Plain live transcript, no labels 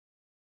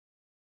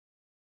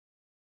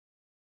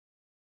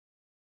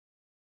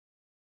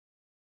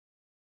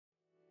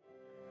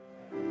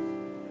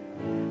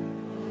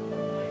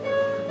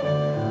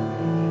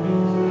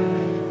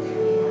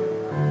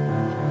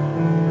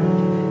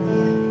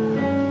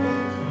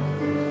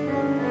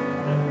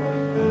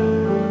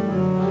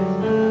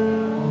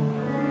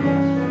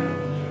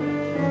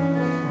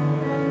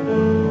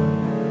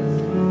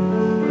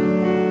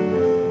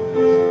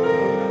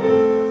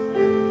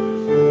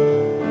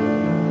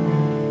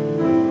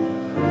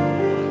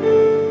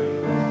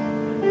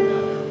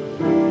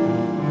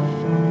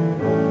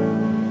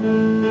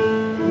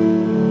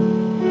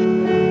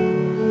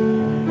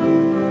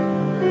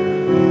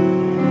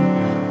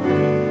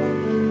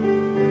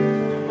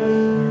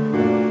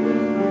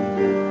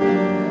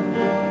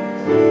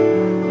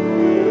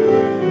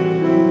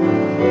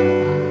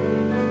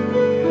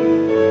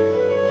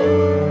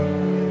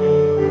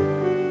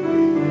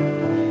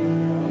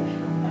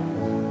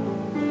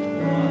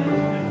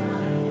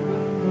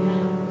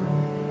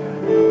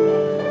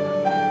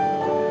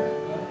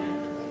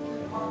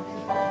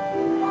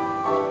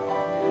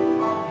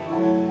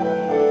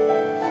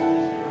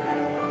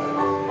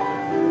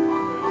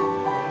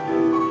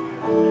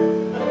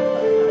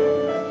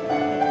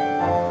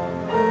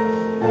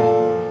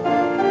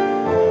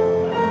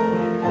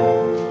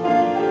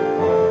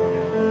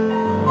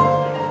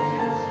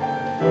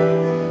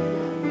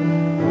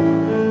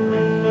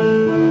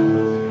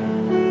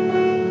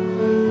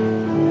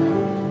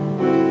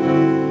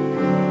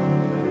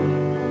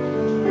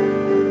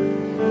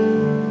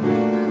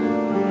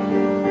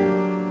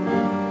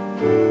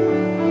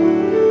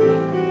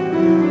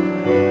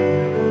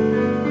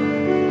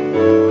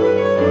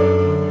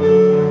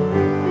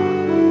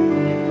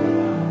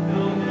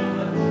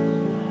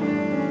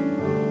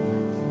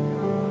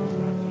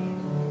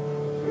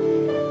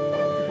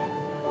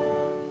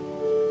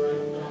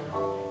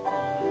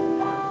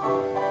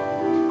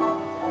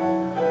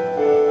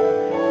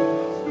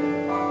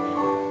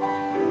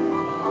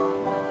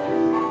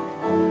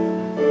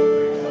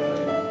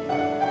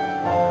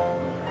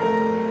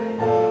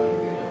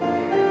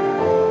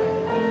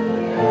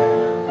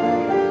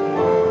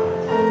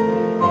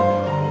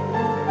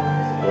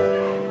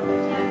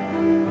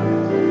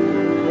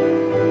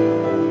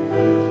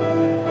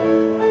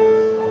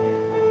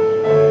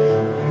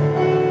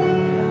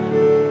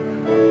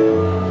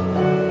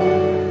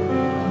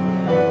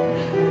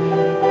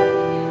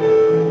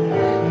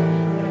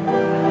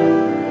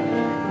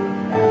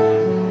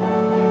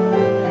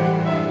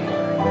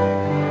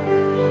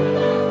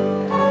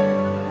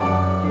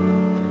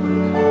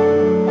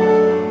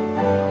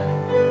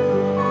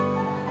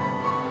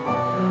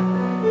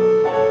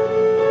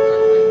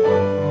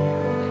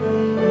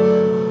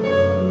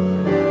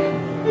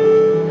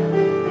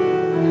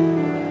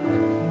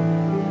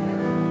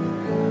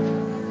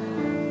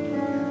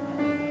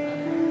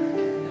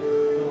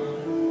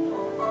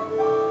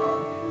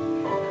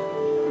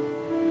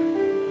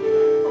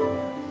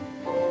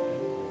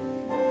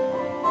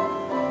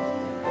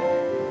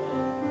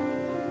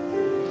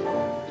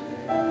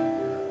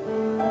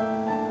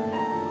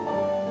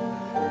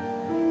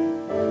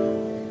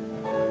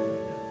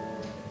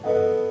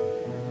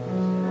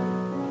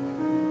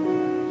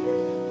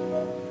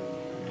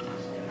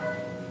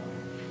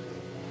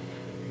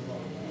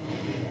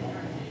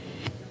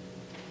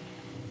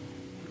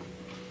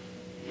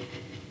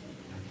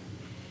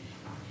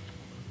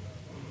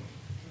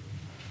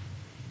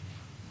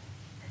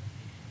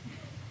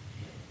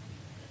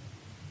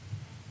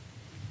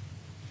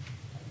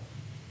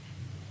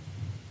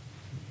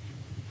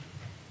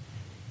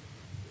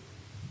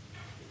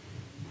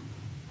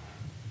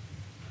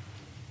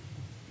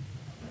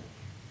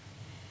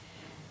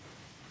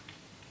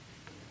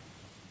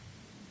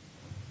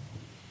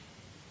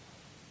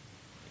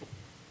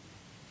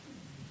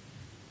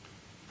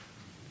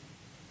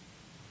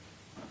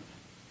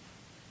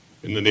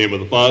In the name of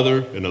the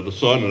Father, and of the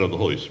Son, and of the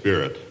Holy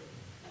Spirit.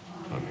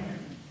 Amen.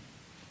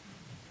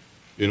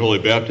 In holy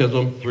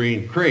baptism,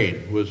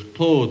 Crain was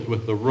clothed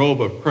with the robe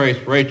of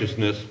Christ's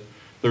righteousness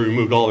that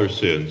removed all our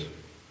sins.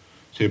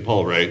 St.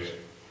 Paul writes,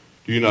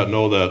 "Do you not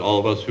know that all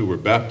of us who were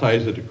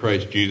baptized into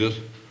Christ Jesus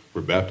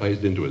were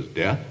baptized into his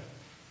death?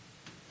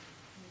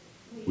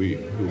 We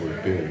who were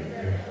buried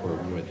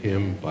with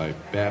him by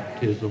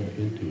baptism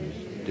into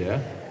his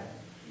death,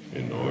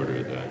 in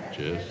order that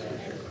just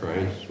as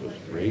Christ was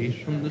raised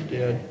from the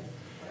dead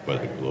by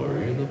the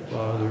glory of the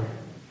Father,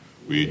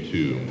 we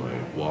too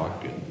might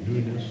walk in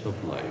newness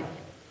of life.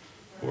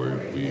 For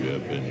if we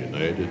have been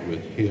united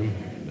with him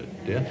in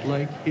a death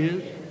like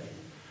his,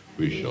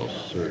 we shall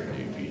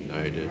certainly be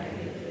united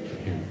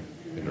with him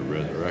in a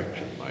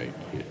resurrection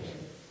like his."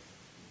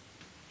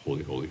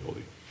 Holy, holy,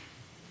 holy.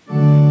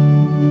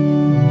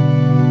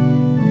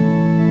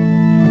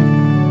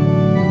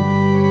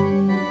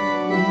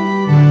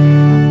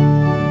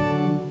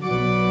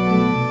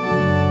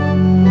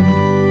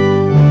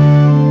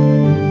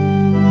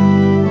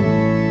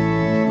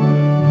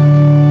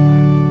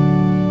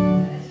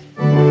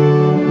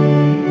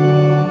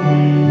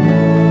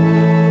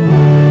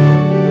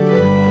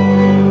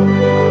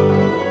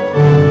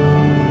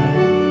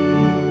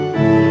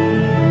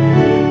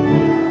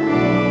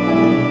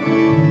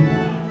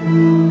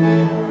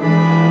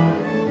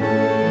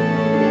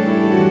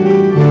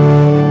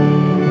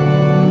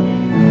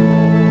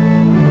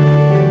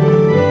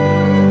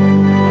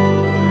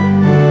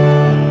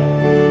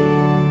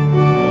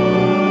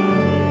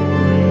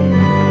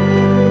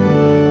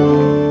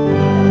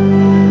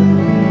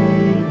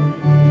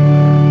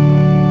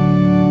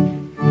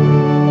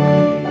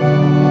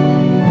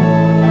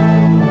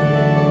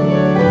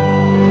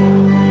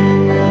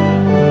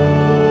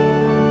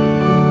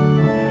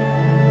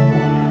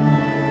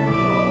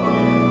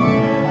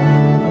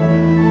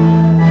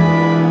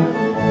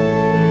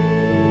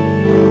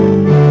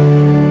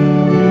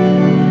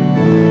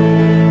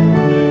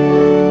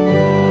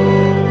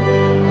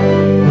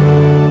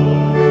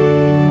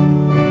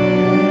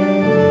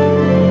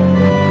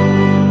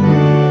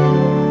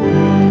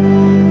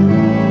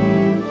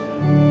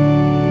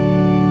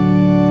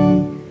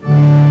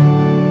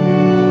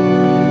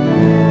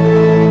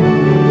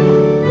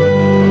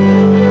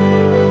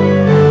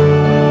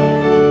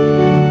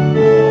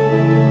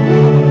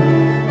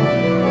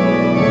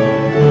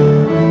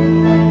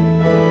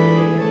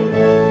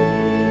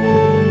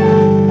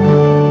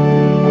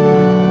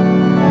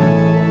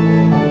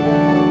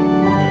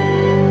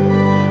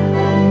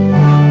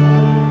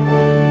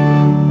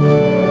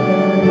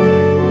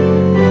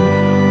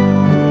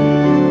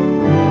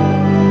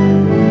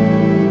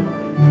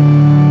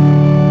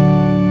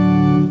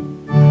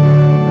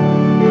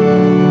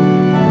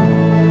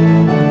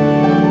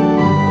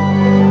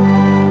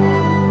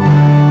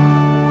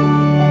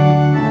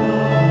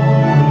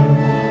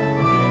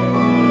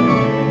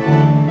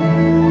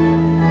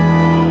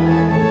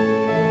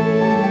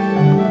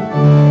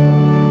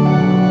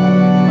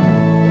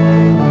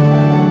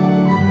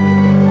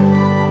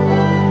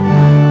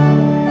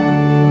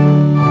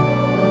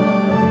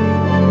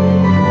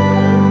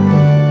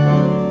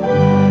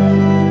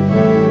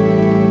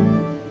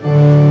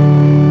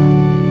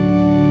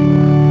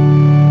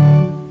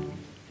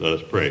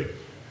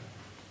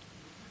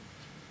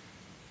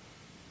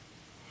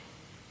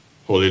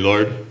 Holy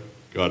Lord,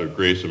 God of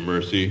grace and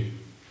mercy,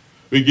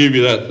 we give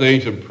you that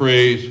thanks and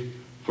praise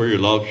for your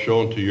love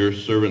shown to your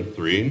servant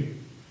Thrine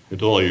and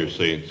to all your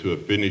saints who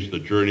have finished the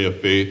journey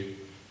of faith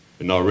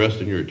and now rest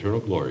in your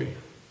eternal glory.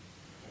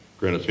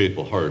 Grant us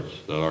faithful hearts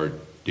that our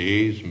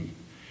days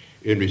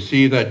and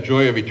receive that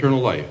joy of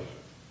eternal life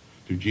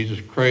through Jesus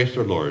Christ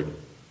our Lord,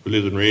 who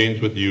lives and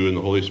reigns with you in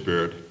the Holy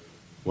Spirit,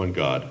 one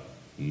God,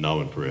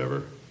 now and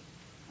forever.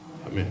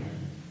 Amen.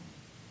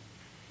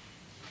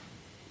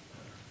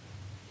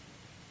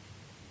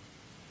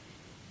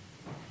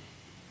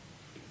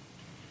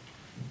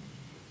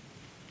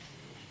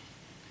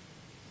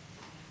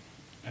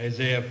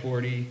 Isaiah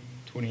 40,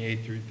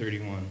 28 through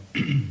 31.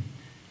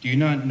 Do you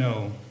not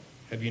know?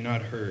 Have you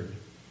not heard?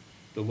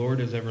 The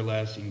Lord is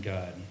everlasting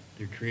God,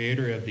 the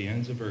creator of the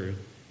ends of earth.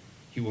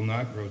 He will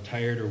not grow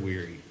tired or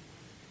weary,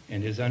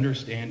 and his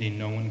understanding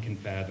no one can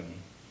fathom.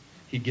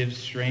 He gives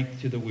strength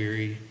to the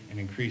weary and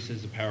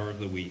increases the power of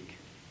the weak.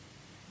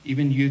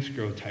 Even youths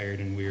grow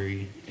tired and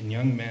weary, and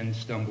young men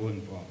stumble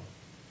and fall.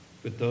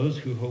 But those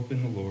who hope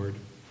in the Lord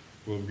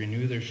will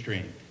renew their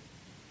strength.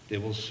 They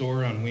will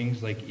soar on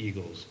wings like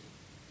eagles.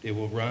 They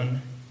will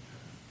run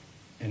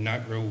and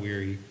not grow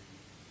weary.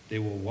 They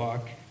will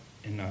walk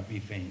and not be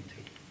faint.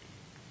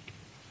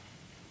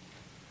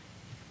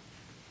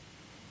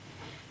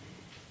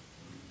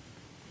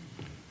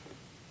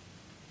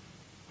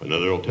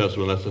 Another Old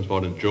Testament lesson is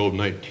found in Job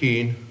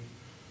 19,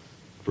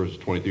 verses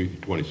 23 through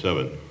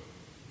 27.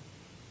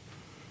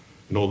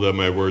 Know that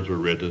my words were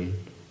written.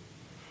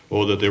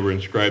 Oh, that they were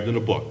inscribed in a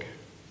book.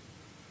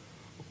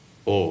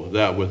 Oh,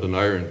 that with an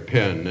iron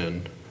pen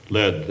and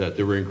lead, that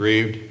they were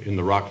engraved in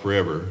the rock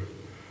forever.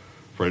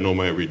 For I know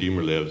my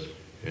Redeemer lives,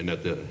 and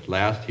at the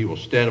last he will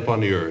stand upon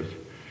the earth.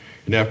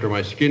 And after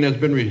my skin has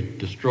been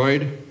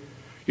destroyed,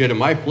 yet in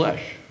my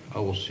flesh I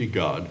will see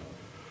God,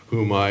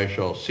 whom I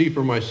shall see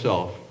for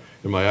myself,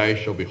 and my eyes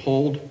shall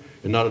behold,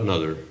 and not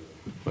another.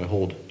 My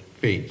heart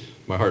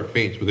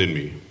faints within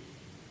me.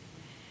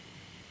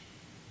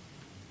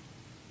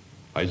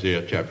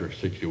 Isaiah chapter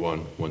 61,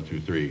 1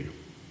 through 3.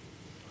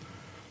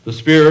 The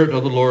Spirit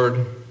of the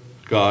Lord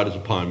God is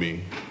upon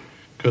me,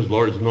 because the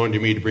Lord has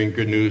anointed me to bring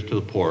good news to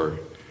the poor.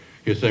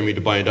 He has sent me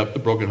to bind up the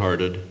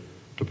brokenhearted,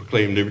 to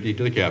proclaim liberty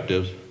to the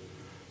captives,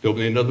 the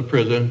opening of the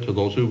prison to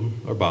those who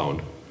are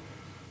bound,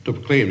 to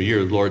proclaim the year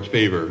of the Lord's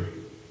favor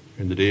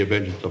and the day of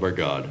vengeance of our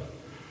God,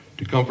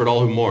 to comfort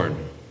all who mourn,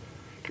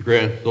 to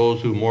grant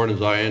those who mourn in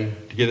Zion,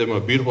 to give them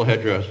a beautiful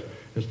headdress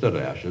instead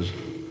of ashes,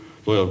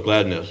 the oil of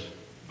gladness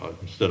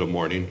instead of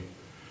mourning,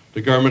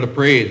 the garment of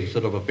praise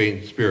instead of a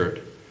faint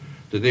spirit,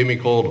 that they may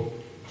be called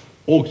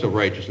oaks of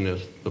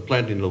righteousness, the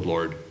planting of the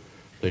Lord,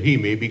 that he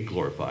may be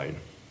glorified.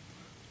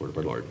 Word of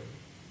our Lord.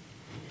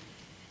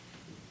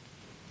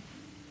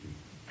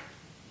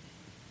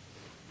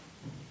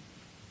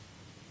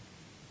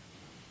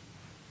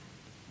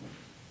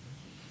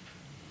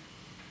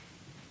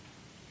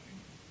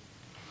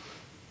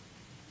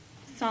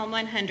 Psalm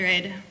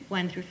 100,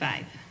 1 through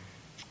 5.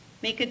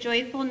 Make a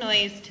joyful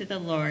noise to the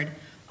Lord,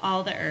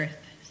 all the earth.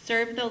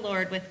 Serve the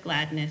Lord with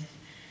gladness.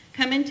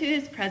 Come into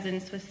his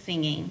presence with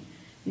singing.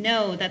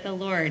 Know that the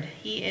Lord,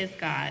 he is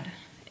God.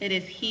 It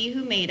is he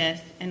who made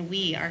us, and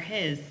we are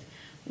his.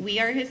 We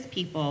are his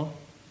people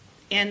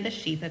and the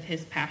sheep of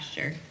his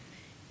pasture.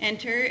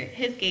 Enter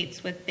his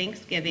gates with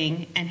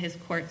thanksgiving and his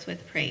courts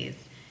with praise.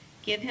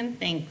 Give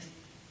thanks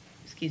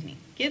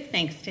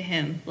to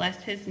him.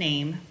 Bless his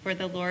name, for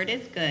the Lord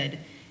is good.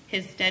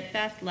 His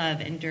steadfast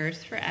love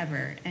endures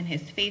forever, and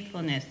his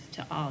faithfulness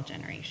to all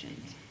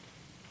generations.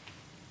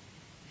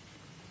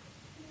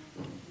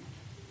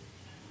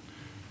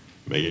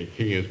 Megan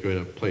King is going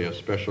to play a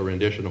special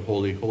rendition of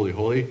Holy, Holy,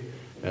 Holy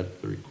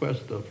at the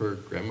request of her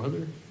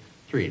grandmother,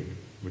 Thrine,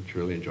 which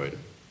really enjoyed it.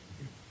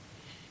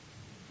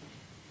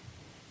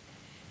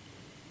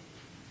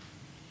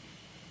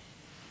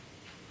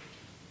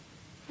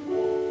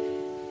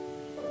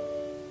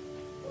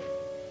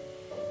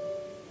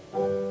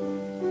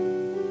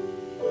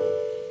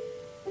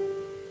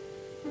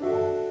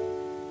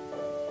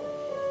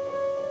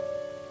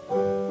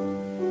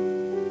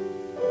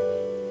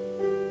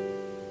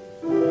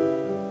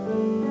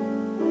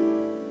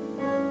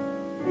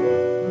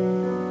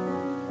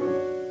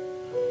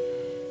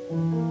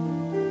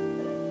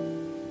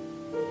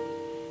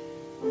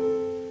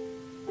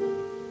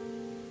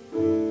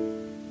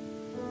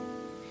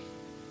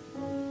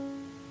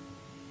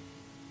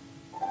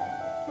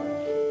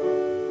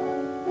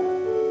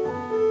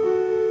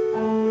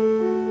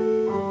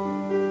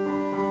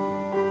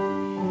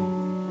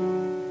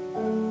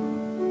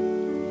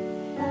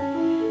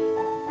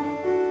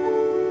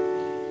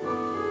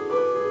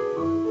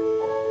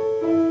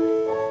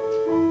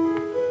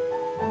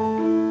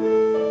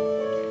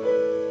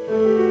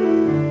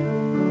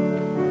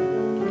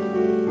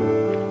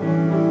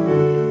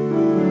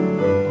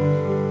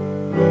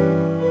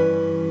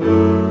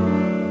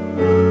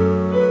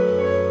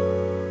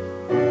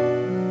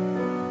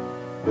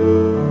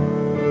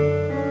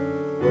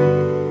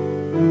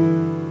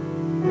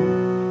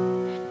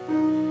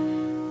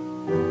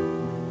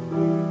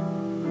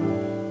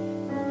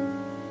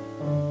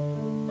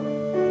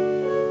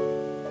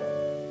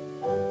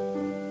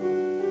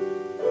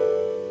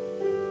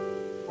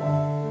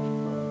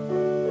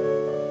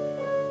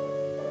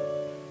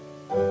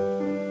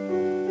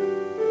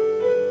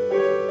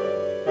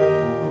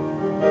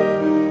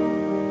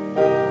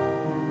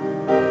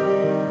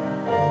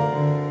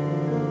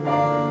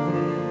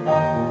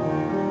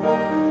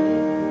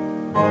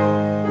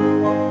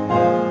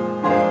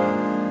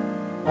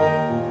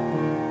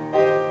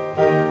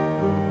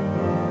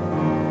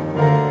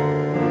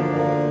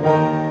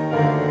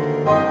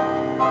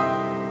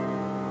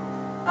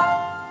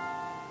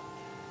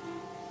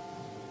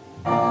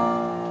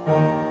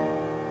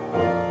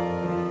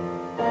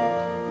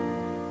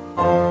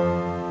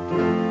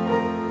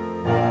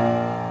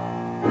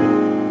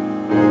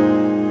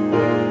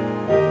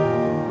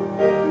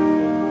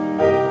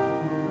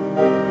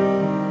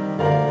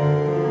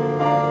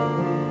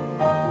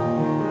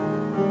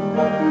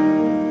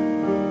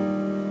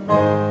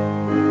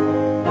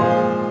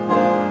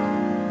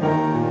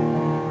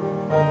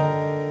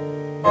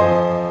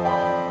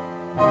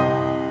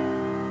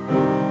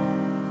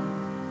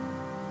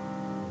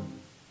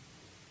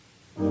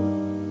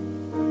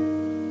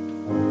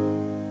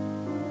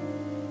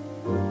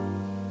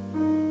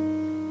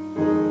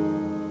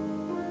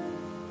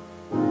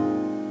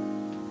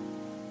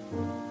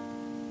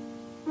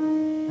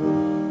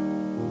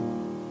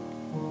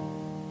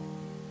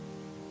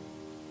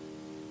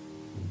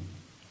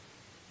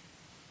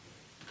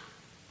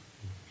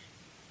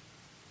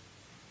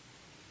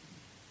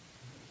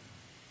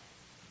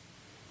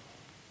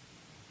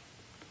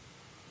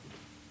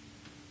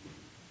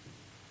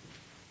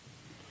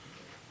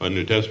 A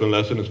New Testament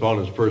lesson is found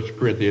in 1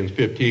 Corinthians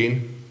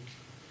 15,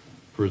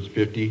 verse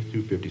 50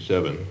 through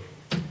 57.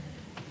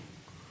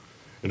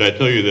 And I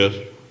tell you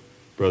this,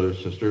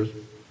 brothers and sisters,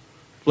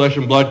 flesh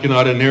and blood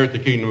cannot inherit the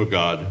kingdom of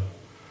God,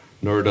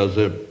 nor does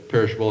the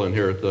perishable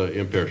inherit the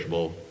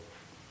imperishable.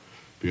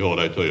 Behold,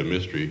 I tell you a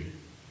mystery.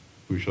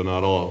 We shall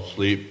not all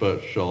sleep,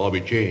 but shall all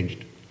be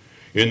changed.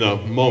 In the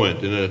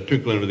moment, in a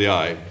twinkling of the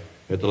eye,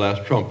 at the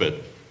last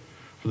trumpet.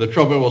 For the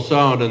trumpet will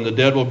sound, and the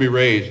dead will be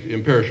raised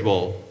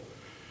imperishable,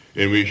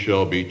 and we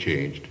shall be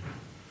changed.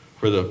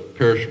 For the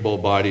perishable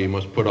body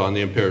must put on the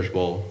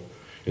imperishable,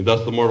 and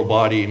thus the mortal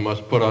body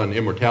must put on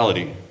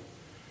immortality.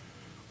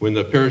 When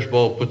the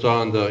perishable puts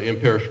on the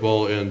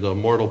imperishable, and the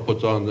mortal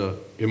puts on the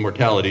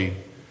immortality,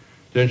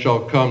 then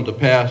shall come to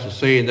pass the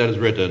saying that is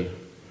written,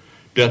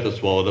 death is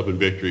swallowed up in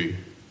victory.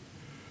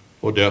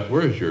 O death,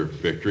 where is your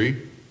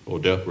victory? O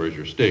death, where is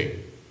your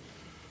sting?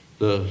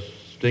 The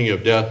sting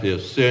of death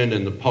is sin,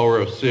 and the power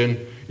of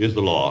sin is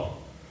the law.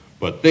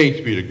 But thanks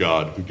be to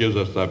God who gives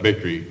us that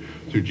victory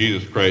through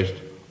Jesus Christ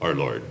our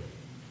Lord.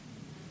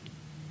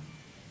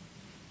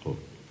 So,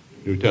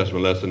 New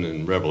Testament lesson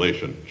in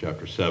Revelation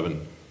chapter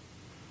 7,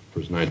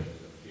 verse 9.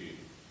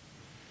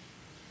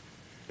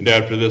 And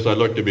after this I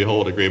looked, to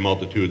behold a great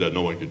multitude that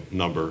no one could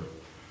number,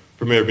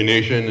 from every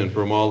nation and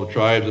from all the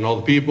tribes and all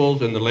the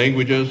peoples and the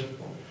languages,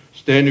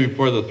 standing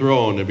before the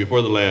throne and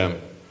before the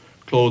Lamb,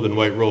 clothed in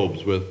white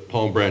robes with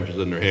palm branches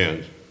in their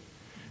hands,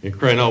 and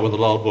crying out with a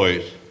loud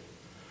voice,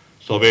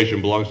 salvation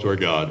belongs to our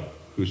God,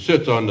 who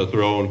sits on the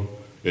throne,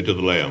 and to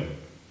the Lamb.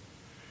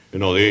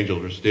 And all the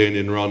angels were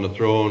standing around the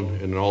throne,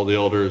 and all the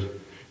elders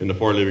and the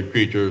four living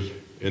creatures,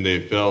 and they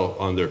fell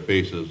on their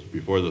faces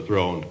before the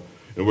throne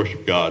and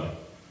worshiped God,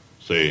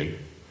 saying,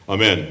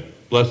 Amen.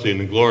 Blessing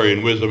and glory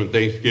and wisdom and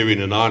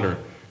thanksgiving and honor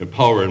and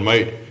power and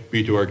might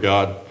be to our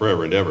God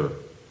forever and ever.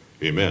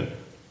 Amen.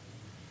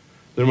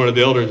 Then one of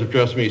the elders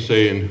addressed me,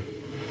 saying,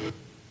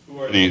 who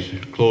are these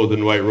clothed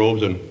in white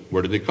robes, and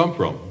where did they come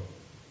from?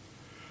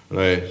 And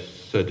I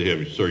said to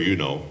him, sir, you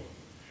know. And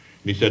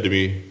he said to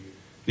me,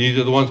 these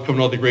are the ones coming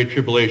out of the great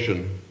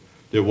tribulation.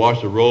 They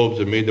washed their robes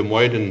and made them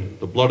white in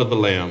the blood of the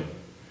Lamb.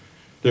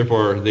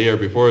 Therefore they are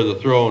before the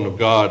throne of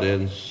God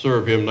and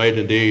serve him night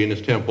and day in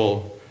his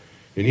temple.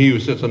 And he who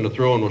sits on the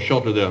throne will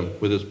shelter them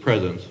with his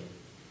presence.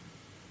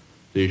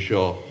 They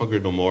shall hunger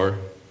no more,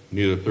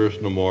 neither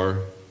thirst no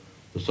more.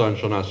 The sun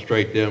shall not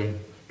strike them,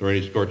 nor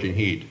any scorching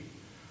heat.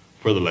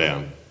 For the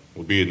Lamb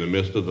will be in the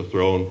midst of the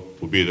throne,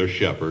 will be their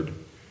shepherd.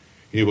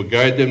 He will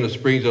guide them to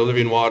springs of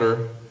living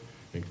water,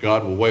 and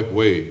God will wipe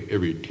away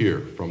every tear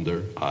from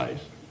their eyes.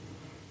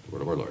 The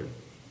word of our Lord.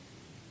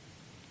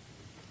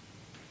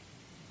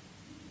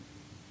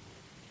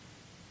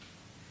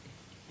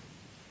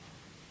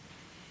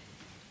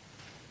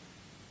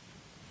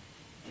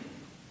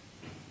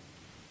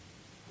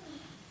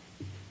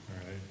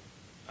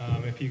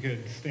 If you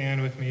could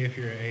stand with me if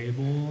you're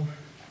able.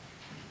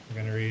 I'm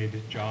going to read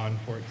John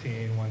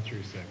 14, 1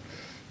 through 6.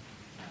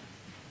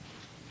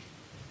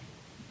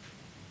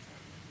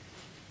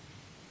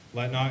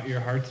 Let not your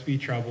hearts be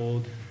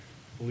troubled.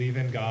 Believe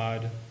in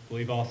God.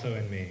 Believe also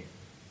in me.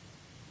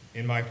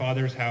 In my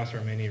Father's house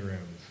are many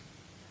rooms.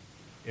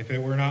 If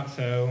it were not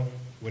so,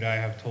 would I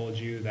have told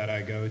you that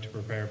I go to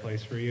prepare a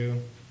place for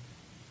you?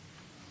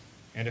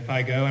 And if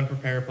I go and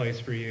prepare a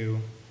place for you,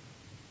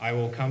 I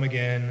will come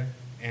again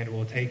and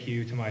will take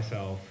you to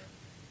myself,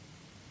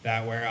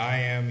 that where I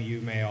am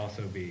you may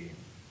also be.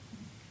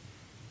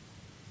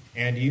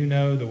 And you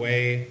know the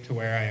way to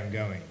where I am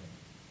going.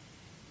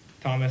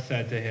 Thomas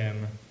said to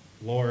him,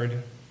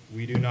 Lord,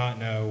 we do not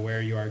know where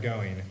you are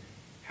going.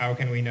 How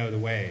can we know the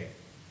way?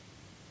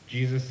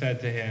 Jesus said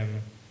to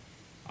him,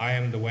 I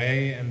am the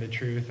way and the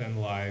truth and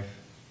the life.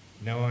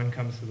 No one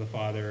comes to the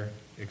Father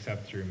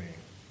except through me.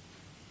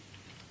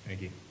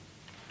 Thank you.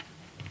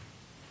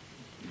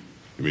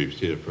 You may be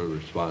seated for a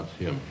response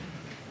hymn,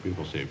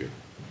 Beautiful Savior.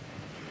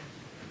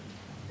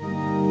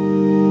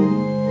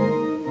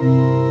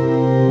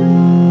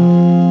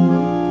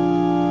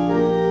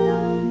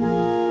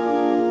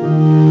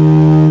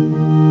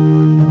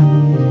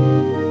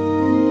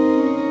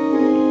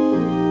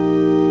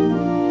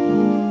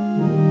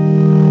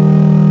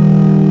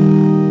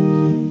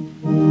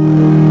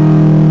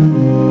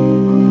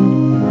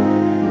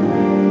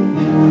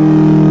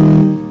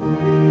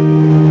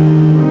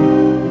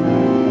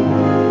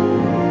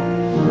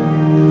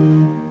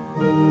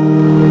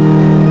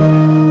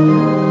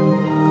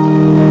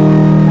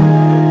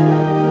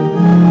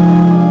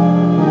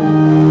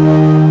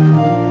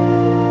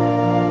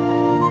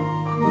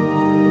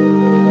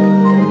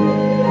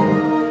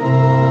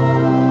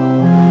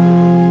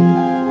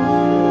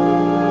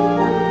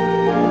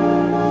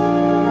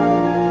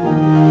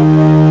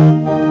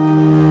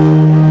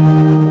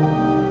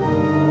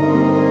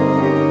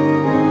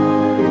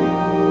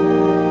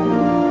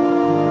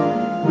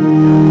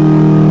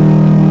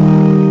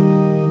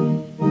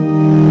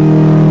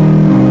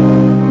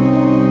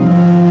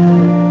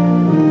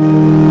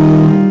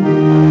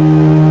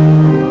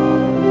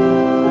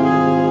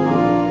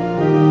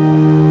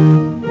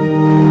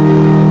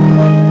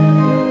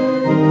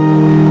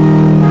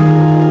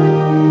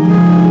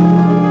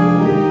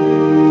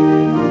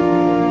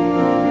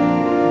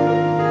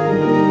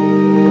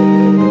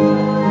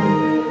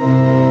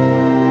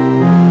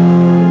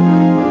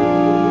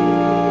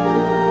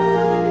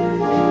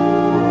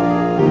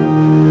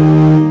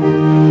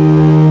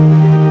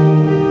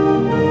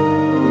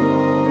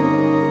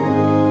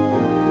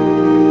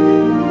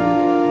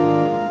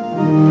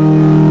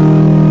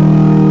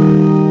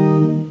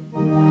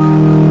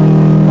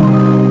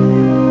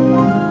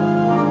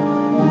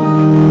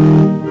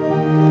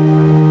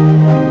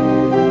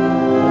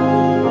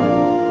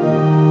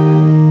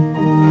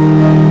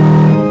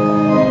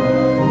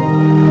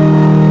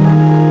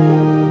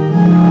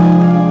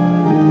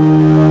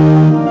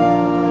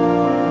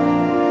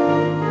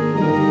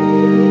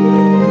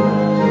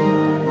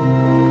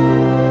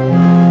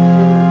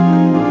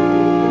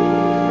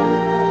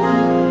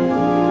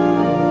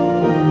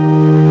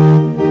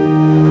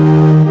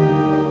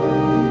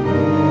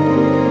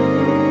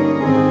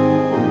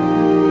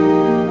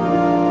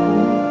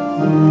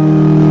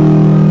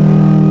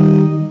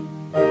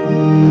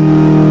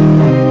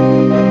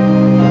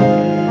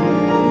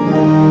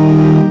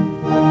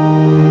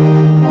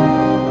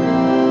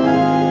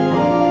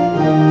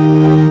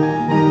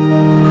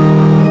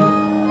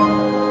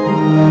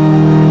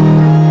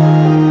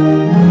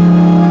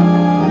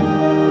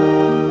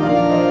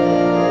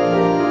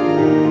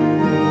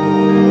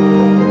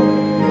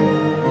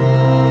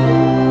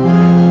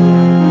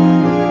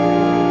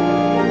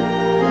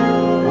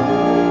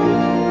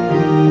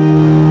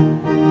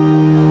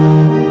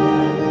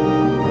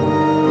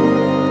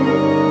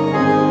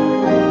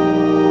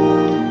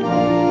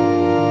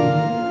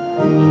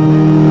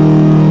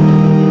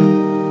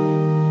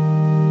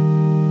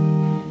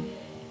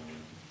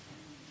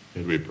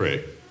 And we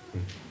pray.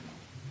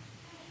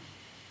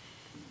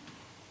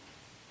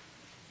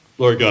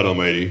 Lord God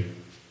Almighty,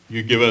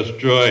 you give us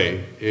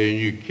joy and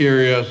you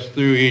carry us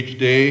through each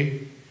day,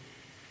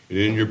 and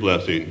in your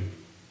blessing,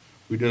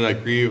 we do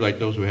not grieve like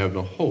those who have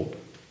no hope.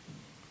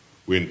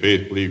 We in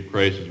faith believe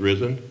Christ is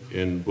risen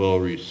and will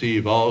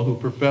receive all who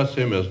profess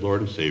him as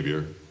Lord and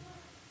Savior.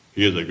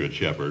 He is a good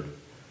shepherd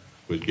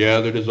who has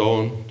gathered his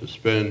own to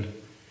spend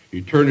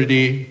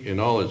eternity in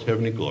all his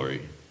heavenly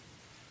glory.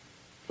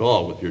 Fill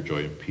all with your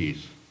joy and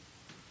peace.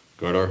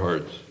 Guard our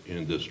hearts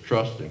in this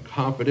trust and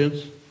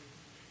confidence.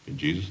 In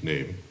Jesus'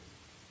 name,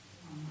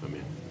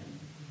 amen.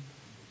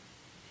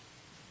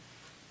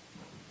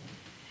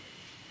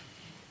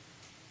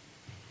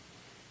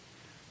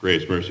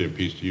 Grace, mercy, and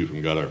peace to you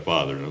from God our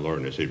Father and our Lord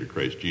and our Savior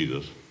Christ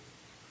Jesus.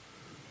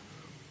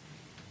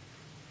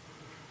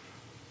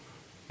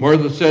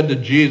 Martha said to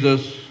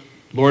Jesus,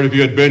 Lord, if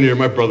you had been here,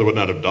 my brother would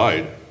not have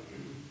died.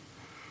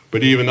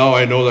 But even now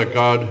I know that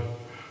God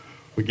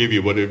will give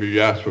you whatever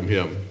you ask from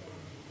him.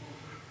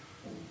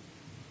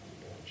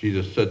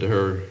 Jesus said to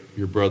her,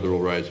 your brother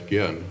will rise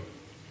again.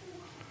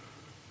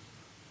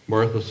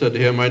 Martha said to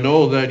him, I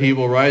know that he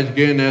will rise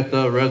again at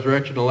the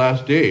resurrection the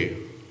last day.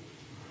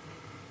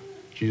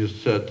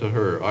 Jesus said to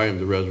her, I am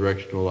the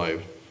resurrection and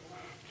life.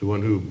 The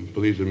one who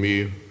believes in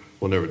me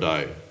will never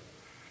die.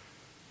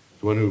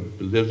 The one who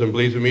lives and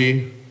believes in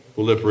me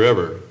will live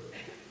forever.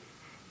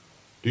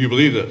 Do you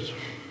believe this?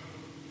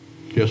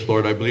 Yes,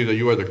 Lord, I believe that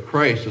you are the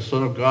Christ, the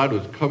Son of God, who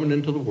is coming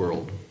into the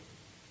world.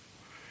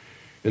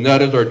 And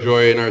that is our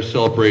joy and our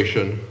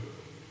celebration.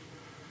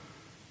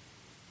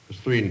 As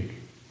Thrine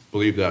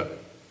believe that.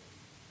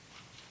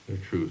 Their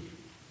truth.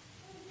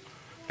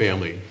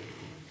 Family.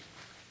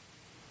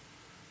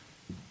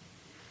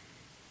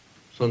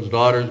 Sons,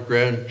 daughters,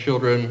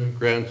 grandchildren,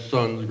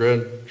 grandsons,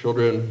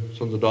 grandchildren,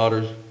 sons and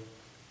daughters.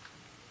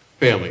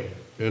 Family.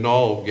 And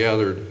all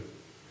gathered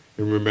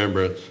in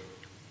remembrance.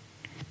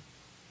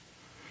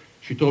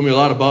 She told me a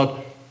lot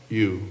about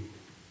you.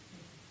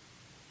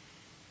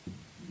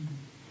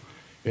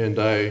 And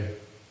I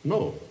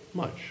know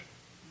much.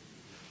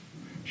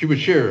 She would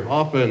share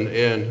often,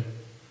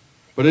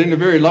 but in a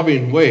very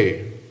loving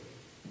way.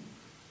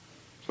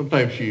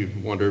 Sometimes she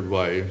wondered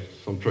why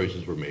some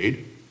choices were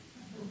made.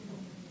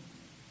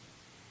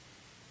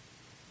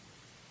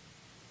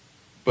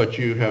 But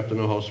you have to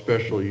know how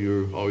special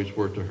you always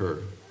were to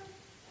her,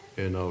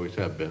 and always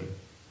have been.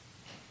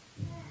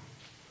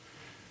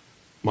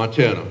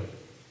 Montana,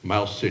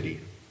 Miles City.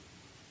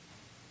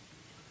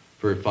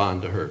 Very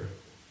fond to her.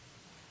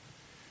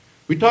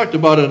 We talked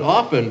about it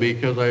often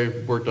because I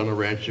worked on a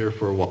ranch there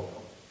for a while.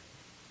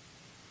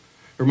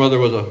 Her mother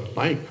was a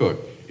line cook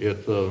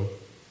at the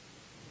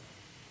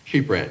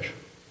sheep ranch.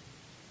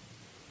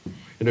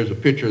 And there's a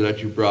picture that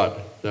you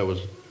brought that was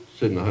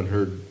sitting on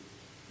her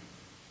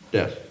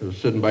desk. It was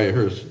sitting by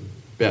her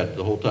bed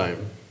the whole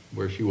time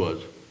where she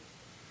was.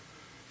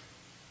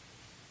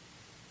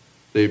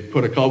 They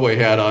put a cowboy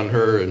hat on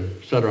her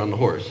and set her on the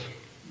horse.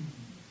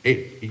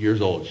 8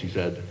 years old, she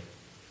said.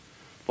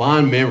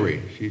 Fond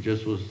memory. She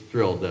just was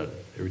thrilled that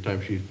every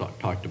time she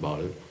talked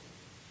about it.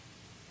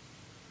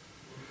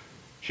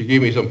 She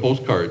gave me some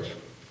postcards.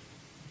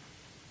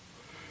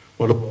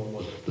 One of them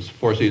was the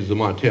Four Seasons of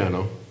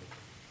Montana. And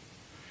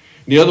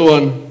the other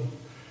one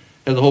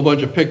has a whole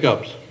bunch of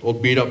pickups,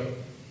 old beat-up,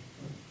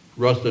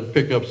 rusted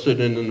pickups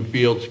sitting in the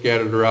field,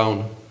 scattered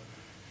around,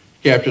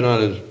 captioned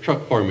on as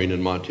truck farming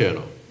in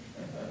Montana.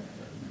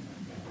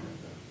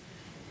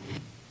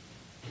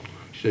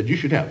 She said, you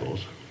should have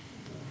those.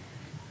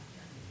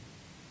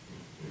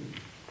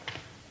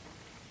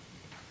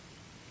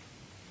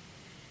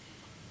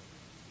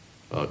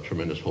 A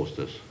tremendous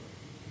hostess.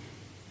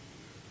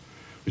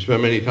 We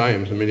spent many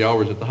times and many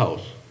hours at the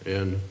house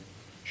and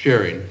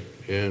sharing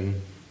and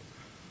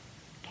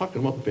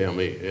talking about the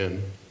family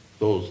and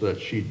those that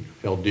she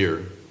held dear.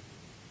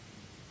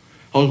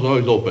 House was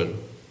always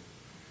open,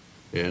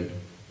 and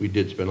we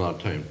did spend a lot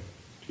of time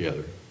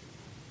together.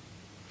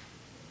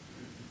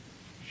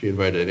 She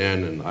invited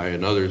Ann and I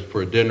and others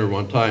for a dinner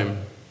one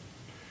time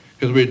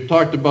because we had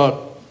talked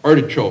about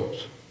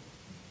artichokes.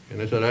 And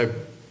I said, I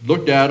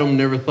looked at them,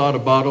 never thought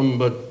about them,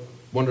 but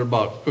wondered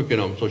about cooking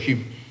them. So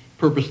she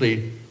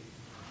purposely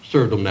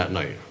served them that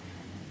night.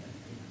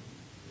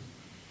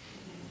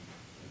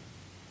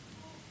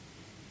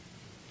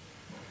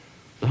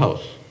 The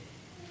house.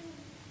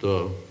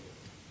 the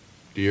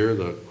deer,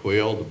 the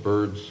quail, the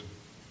birds.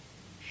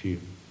 She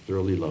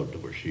thoroughly loved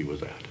where she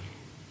was at.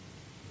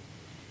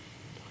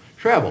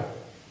 Travel.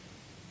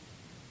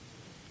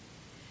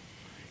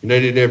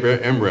 United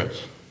Arab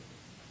Emirates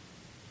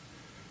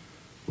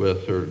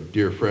with her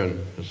dear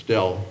friend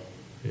Estelle,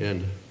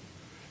 and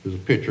there's a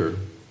picture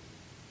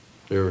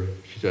there.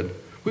 She said,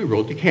 we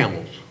rode the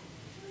camels.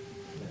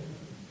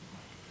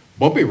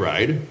 Bumpy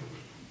ride,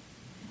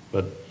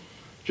 but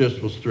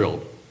just was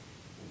thrilled.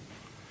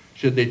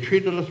 She said they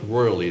treated us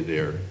royally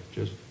there.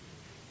 Just,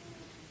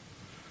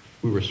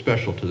 we were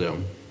special to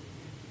them.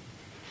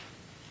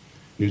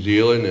 New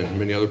Zealand and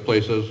many other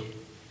places.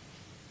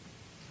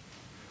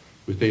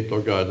 We thank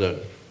Lord God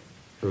that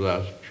her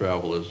last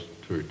travel is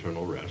to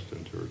eternal rest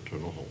and to her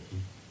eternal home.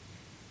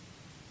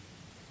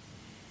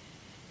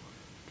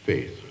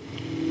 Faith.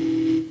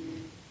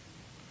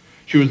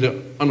 She was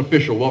the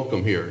unofficial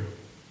welcome here.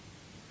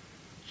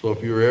 So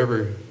if you were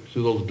ever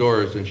through those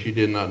doors and she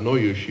did not know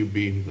you, she'd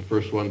be the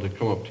first one to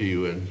come up to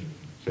you and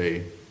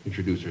say,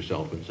 introduce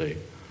herself and say,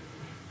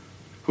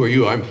 who are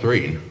you? I'm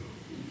Thrine.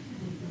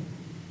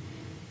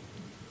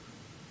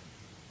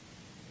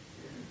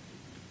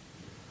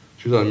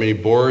 She was on many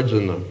boards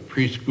in the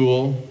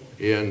preschool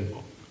and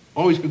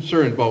always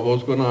concerned about what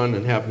was going on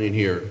and happening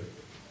here.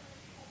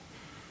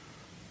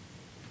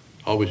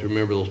 Always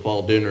remember those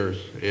fall dinners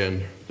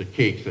and the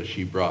cakes that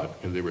she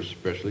brought because they were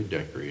specially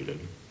decorated.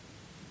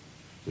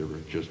 They were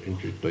just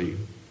intricately,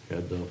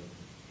 had the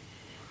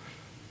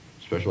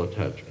special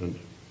attachment,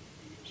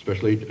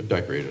 specially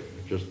decorated,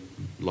 just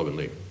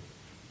lovingly.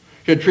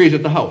 She had trees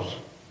at the house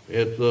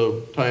at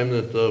the time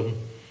that the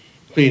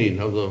cleaning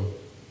of the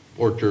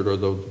orchard or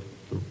the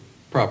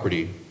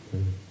property.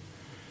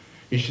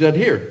 And she said,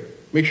 here,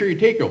 make sure you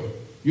take them,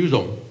 use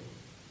them.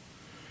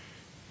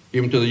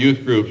 Give them to the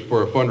youth groups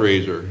for a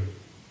fundraiser.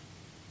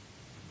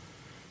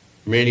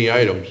 Many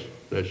items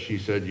that she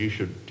said you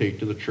should take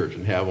to the church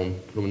and have them,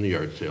 put them in the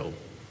yard sale.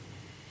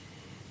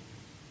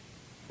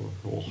 Her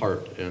whole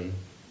heart and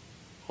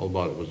all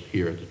about it was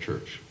here at the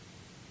church.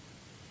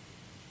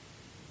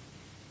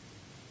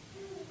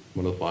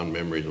 One of the fond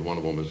memories of one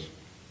of them is,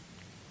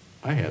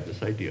 I had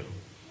this idea.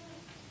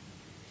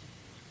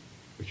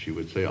 Which she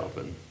would say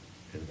often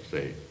and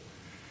say,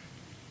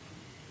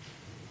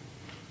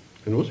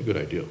 and it was a good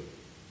idea.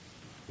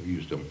 We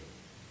used them.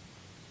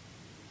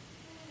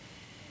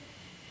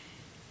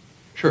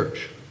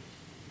 Church,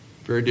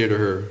 very dear to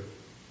her.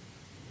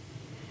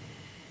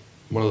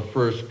 One of the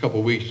first couple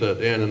of weeks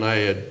that Ann and I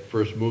had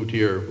first moved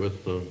here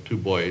with the two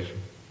boys,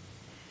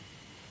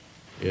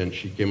 and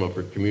she came up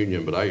for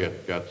communion, but I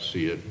got to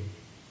see it.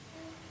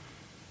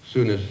 As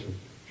soon as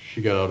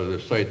she got out of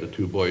their sight, the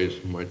two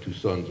boys, my two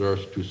sons, our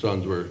two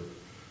sons were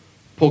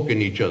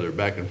poking each other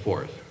back and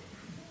forth.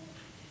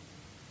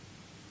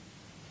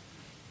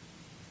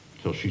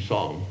 Until she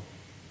saw them.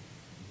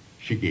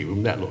 She gave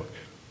them that look.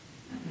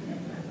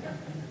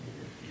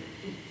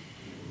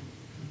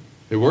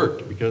 It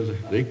worked because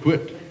they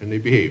quit and they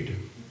behaved.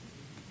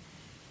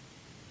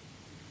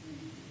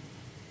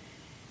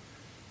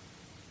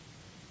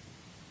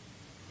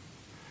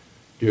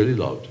 Dearly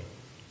loved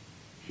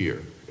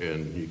here,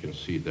 and you can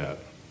see that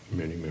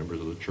many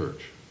members of the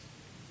church.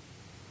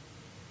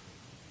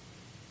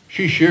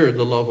 She shared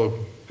the love of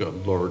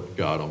God, Lord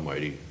God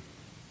Almighty.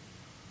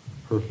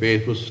 Her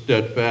faith was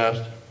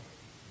steadfast.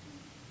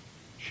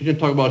 She didn't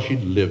talk about it, she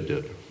lived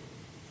it.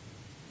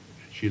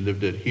 She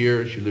lived it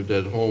here, she lived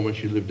it at home, and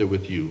she lived it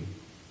with you.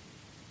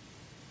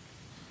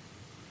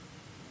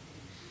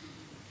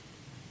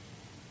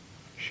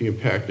 She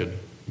impacted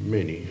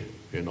many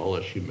in all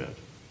that she met.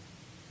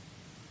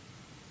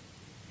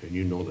 And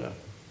you know that.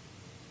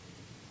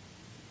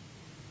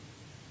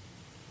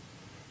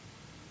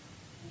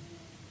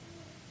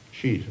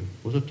 She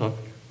was a tough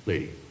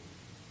lady.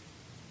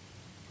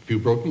 A few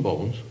broken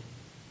bones.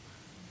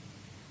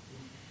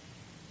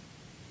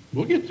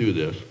 We'll get through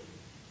this.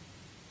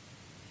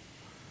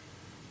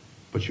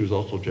 But she was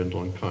also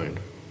gentle and kind.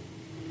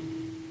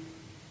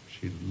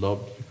 She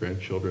loved the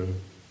grandchildren,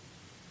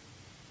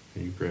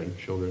 and you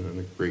grandchildren, and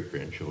the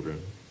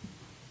great-grandchildren.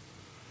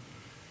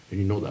 And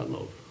you know that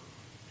love.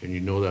 And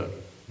you know that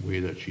way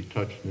that she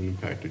touched and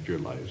impacted your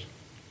lives.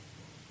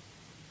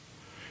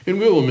 And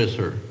we will miss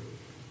her.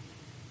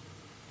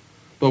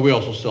 But we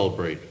also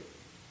celebrate.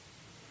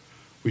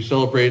 We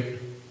celebrate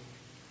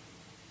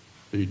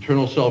the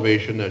eternal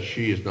salvation that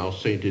she is now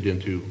sainted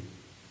into.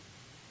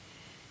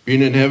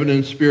 Being in heaven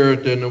in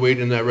spirit and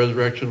awaiting that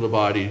resurrection of the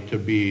body to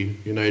be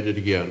united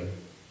again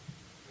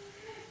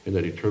in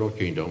that eternal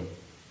kingdom,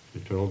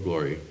 eternal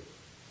glory,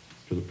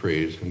 to the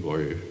praise and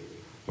glory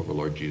of our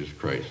Lord Jesus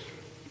Christ.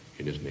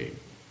 In his name,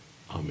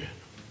 amen.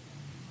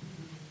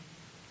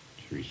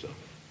 Teresa.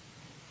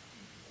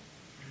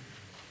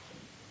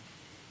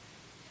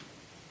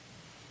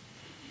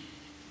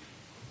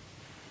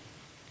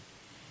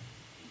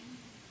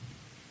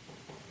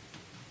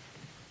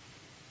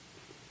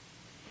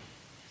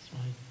 Just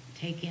want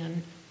to take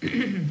in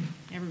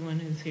everyone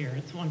who's here.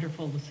 It's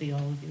wonderful to see all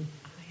of you.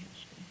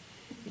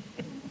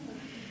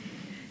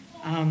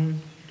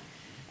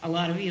 A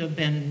lot of you have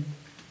been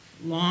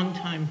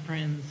longtime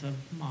friends of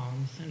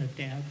Mom's and of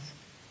Dad's,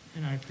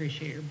 and I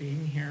appreciate your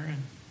being here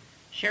and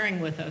sharing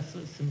with us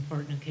this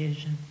important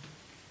occasion.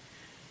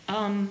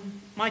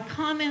 My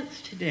comments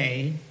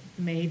today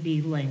may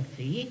be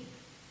lengthy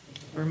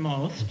for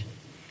most.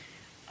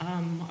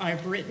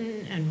 I've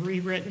written and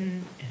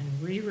rewritten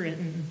and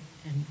rewritten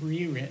and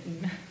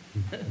rewritten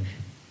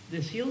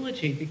this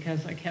eulogy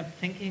because I kept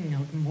thinking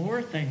of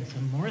more things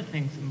and more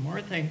things and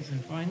more things,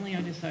 and finally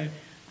I decided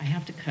I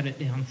have to cut it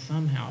down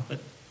somehow, but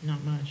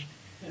not much.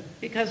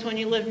 Because when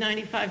you live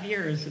 95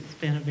 years, it's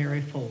been a very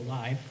full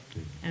life,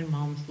 and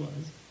Mom's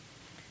was.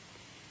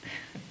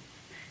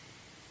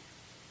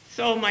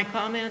 So my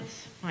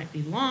comments might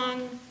be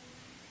long,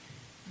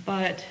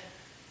 but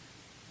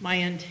my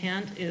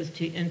intent is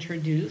to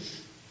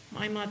introduce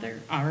our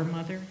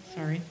mother,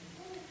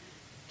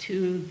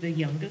 to the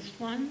youngest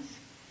ones,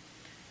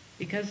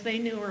 because they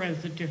knew her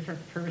as a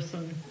different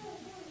person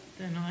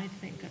than I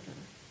think of her.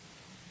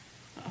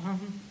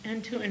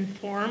 And to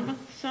inform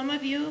some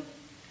of you,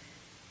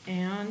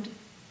 and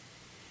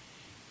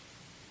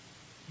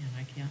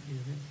I can't do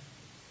this,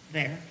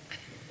 there.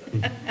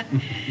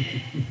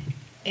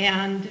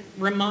 And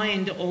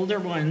remind older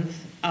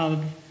ones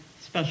of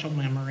special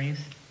memories.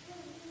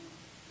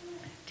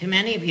 To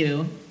many of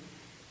you,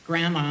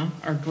 Grandma,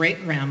 or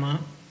great-grandma,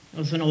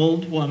 was an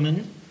old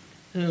woman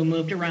who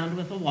moved around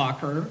with a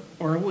walker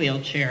or a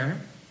wheelchair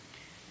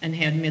and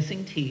had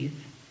missing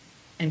teeth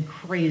and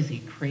crazy,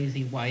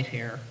 crazy white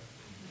hair.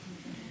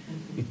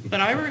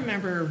 But I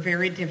remember her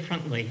very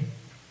differently.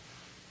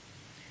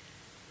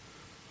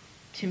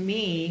 To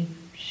me,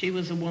 she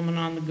was a woman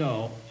on the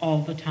go all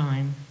the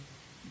time,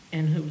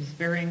 and who was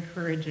very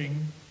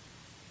encouraging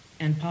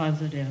and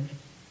positive.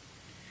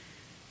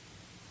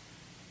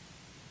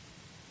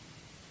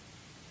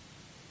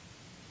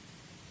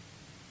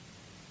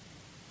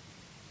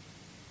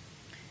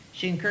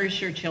 She encouraged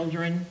her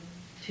children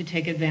to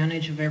take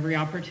advantage of every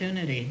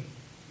opportunity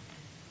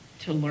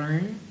to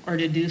learn or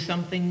to do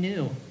something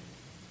new.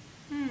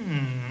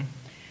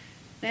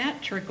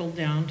 That trickled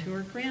down to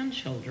her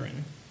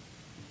grandchildren.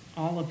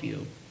 All of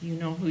you, you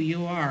know who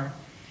you are.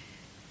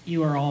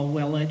 You are all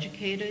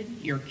well-educated,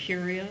 you're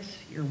curious,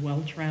 you're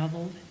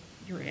well-traveled,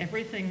 you're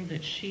everything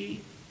that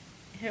she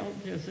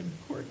held as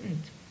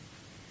important.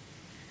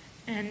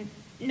 And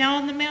now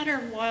in the matter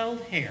of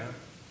wild hair,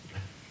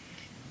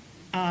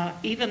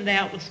 even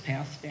that was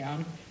passed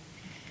down.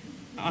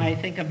 I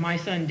think of my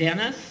son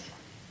Dennis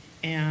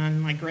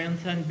and my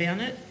grandson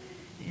Bennett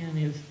and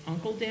his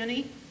uncle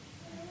Denny.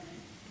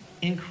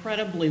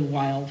 Incredibly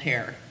wild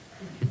hair.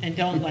 And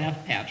don't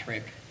laugh,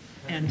 Patrick,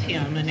 and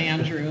Tim and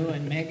Andrew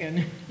and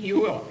Megan.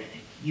 You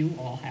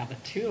all have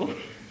it too.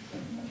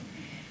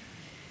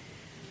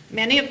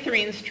 Many of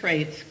Thrine's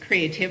traits,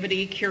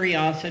 creativity,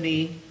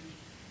 curiosity,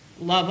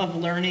 love of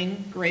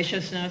learning,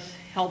 graciousness,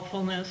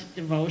 helpfulness,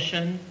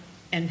 devotion,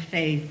 and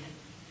faith,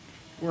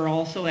 are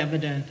also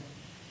evident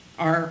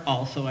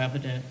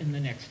in the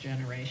next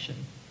generation.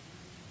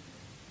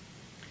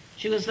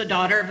 She was the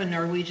daughter of a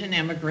Norwegian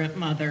immigrant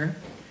mother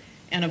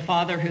and a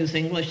father whose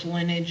English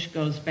lineage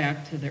goes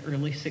back to the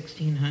early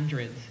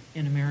 1600s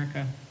in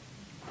America.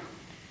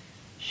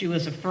 She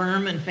was a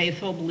firm and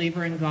faithful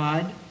believer in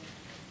God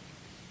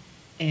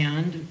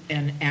and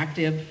an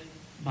active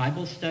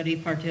Bible study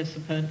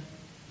participant,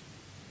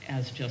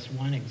 as just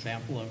one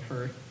example of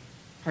her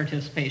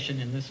participation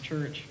in this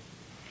church.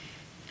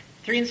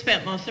 Thrine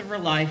spent most of her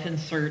life in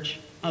search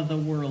of the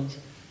world's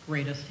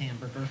greatest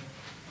hamburger,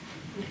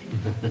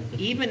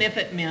 even if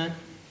it meant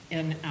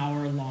an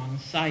hour-long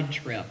side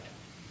trip.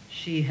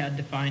 She had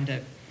to find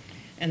it.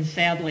 And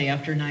sadly,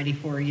 after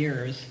 94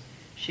 years,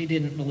 she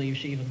didn't believe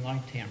she even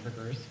liked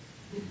hamburgers.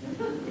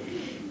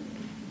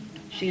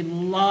 She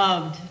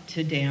loved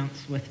to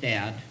dance with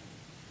Dad.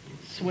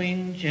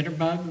 Swing,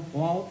 jitterbug,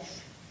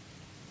 waltz,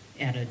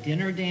 at a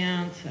dinner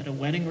dance, at a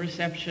wedding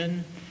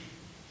reception,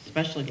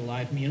 especially the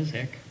live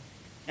music,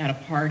 at a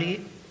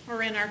party,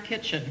 or in our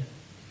kitchen.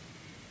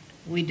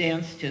 We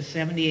danced to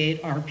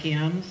 78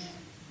 RPMs,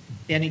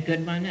 Benny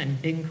Goodman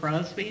and Bing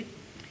Crosby,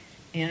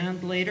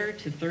 and later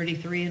to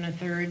 33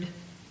 1/3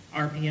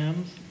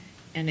 RPMs,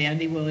 and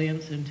Andy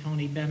Williams and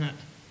Tony Bennett.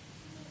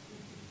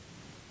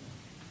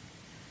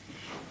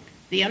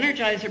 The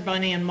Energizer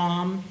Bunny and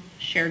Mom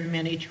shared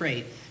many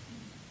traits,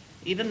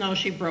 even though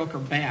she broke her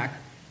back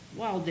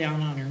while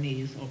down on her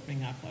knees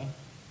opening up a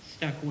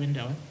stuck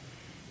window,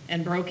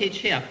 and broke each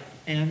hip,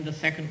 and the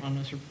second one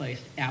was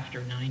replaced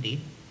after 90.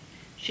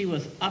 She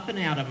was up and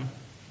at 'em,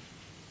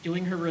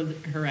 doing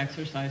her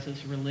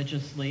exercises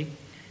religiously.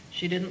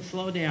 She didn't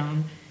slow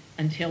down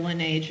until an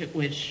age at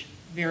which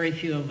very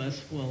few of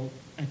us will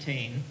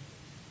attain.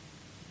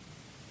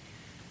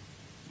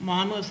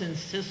 Mom was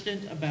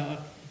insistent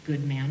about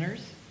good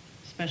manners,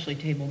 especially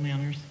table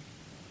manners.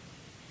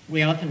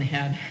 We often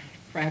had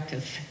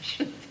practice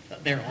sessions.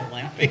 They're all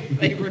laughing.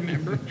 They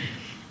remember.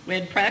 We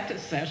had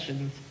practice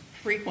sessions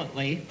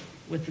frequently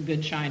with the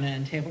good china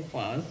and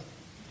tablecloths,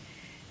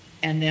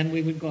 and then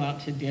we would go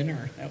out to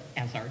dinner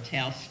as our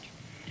test.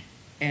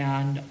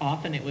 And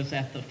often it was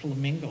at the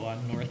Flamingo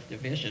on North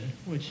Division,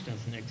 which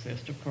doesn't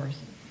exist, of course.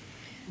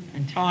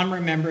 And Tom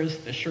remembers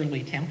the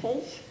Shirley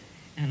Temples,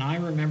 and I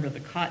remember the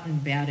cotton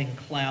batting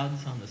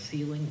clouds on the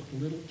ceiling with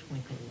little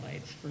twinkle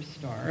lights for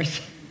stars.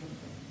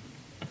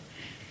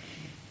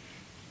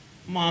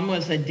 Mom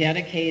was a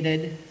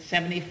dedicated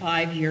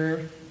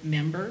 75-year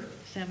member,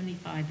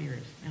 75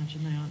 years,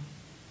 imagine that,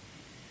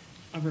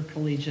 of her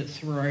collegiate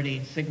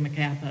sorority, Sigma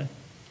Kappa.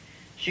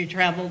 She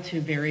traveled to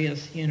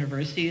various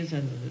universities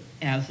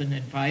as an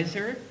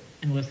advisor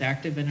and was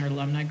active in her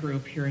alumni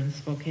group here in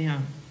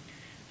Spokane.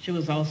 She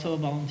was also a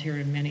volunteer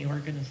in many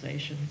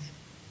organizations,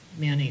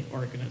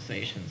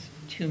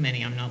 too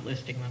many, I'm not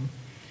listing them.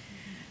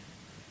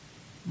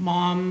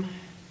 Mom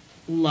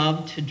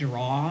loved to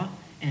draw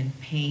and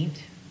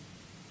paint.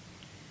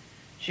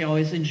 She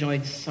always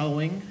enjoyed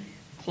sewing,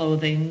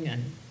 clothing,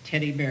 and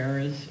teddy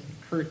bears,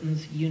 and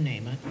curtains, you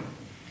name it,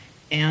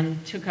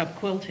 and took up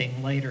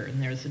quilting later,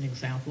 and there's an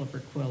example of her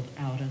quilt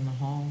out in the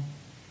hall.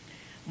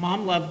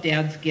 Mom loved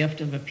Dad's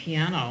gift of a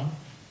piano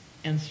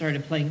and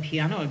started playing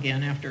piano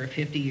again after a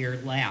 50-year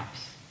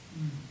lapse,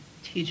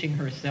 teaching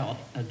herself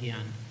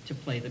again to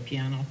play the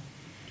piano.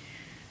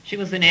 She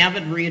was an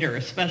avid reader,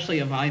 especially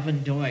of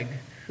Ivan Doig,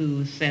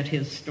 who set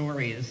his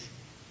stories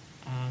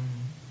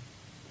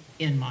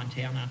in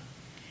Montana.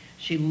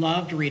 She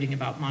loved reading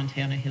about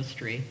Montana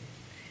history,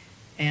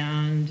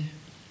 and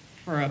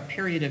for a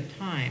period of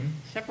time,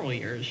 several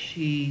years,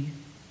 she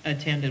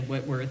attended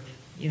Whitworth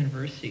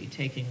University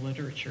taking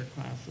literature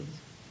classes.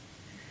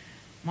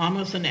 Mom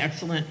was an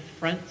excellent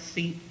front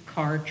seat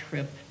car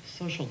trip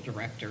social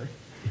director.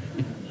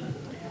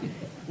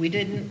 We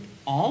didn't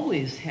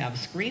always have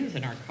screens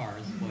in our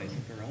cars, boys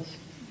and girls.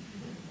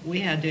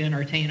 We had to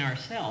entertain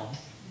ourselves.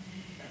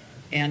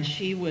 And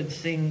she would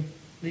sing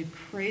the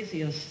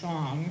craziest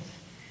songs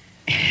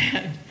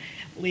and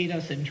lead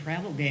us in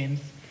travel games.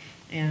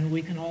 And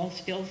we can all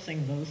still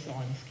sing those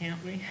songs,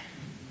 can't we?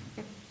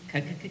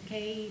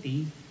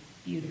 Katie,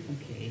 beautiful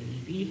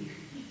Katie,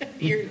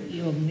 you're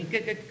the only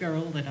good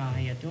girl that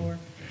I adore.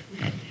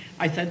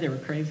 I said they were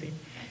crazy.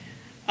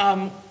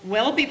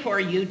 Well before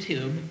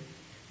YouTube,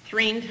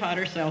 Thrine taught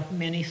herself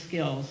many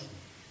skills.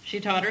 She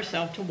taught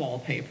herself to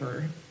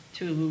wallpaper,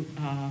 to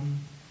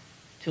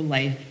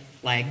lay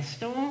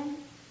flagstone,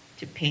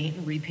 to paint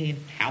and repaint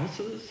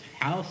houses,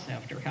 house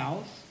after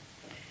house.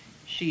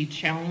 She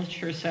challenged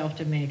herself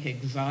to make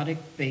exotic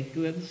baked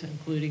goods,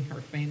 including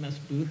her famous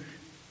bouche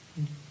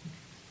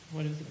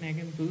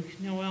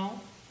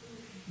Noel,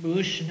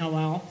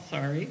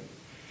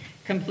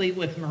 complete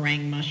with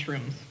meringue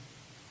mushrooms.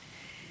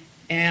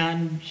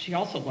 And she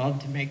also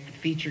loved to make the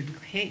featured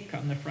cake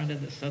on the front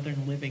of the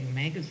Southern Living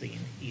magazine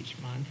each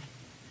month,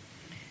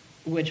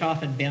 which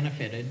often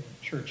benefited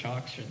church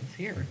auctions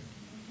here.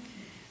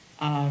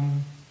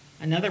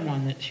 Another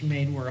one that she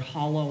made were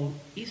hollow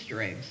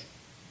Easter eggs,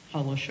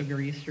 hollow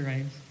sugar Easter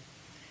eggs.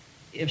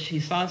 If she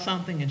saw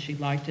something and she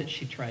liked it,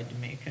 she tried to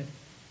make it.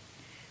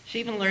 She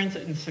even learned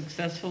and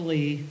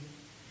successfully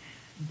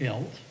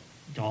built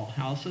doll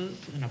houses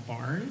in a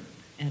barn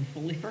and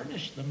fully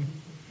furnished them.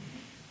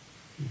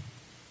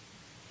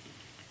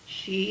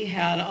 She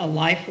had a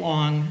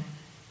lifelong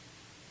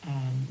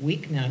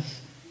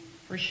weakness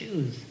for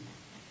shoes.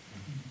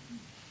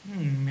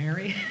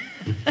 Mary?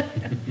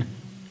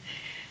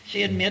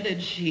 She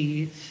admitted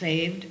she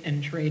saved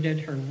and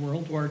traded her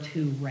World War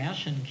II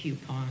ration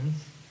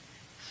coupons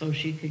so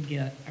she could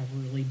get a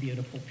really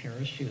beautiful pair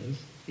of shoes,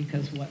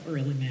 because what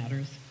really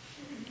matters.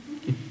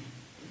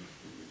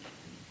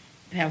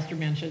 Pastor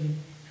mentioned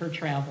her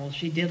travel.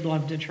 She did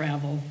love to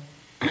travel.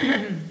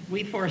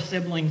 We four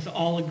siblings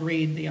all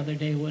agreed the other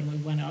day when we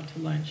went out to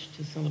lunch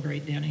to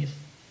celebrate Denny's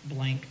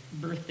blank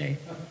birthday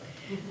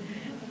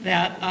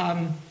that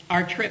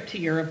our trip to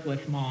Europe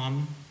with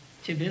Mom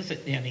to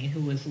visit Denny, who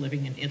was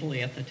living in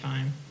Italy at the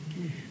time,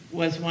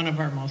 was one of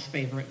our most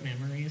favorite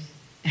memories.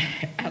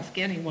 Ask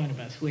any one of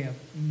us. We have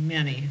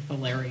many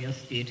hilarious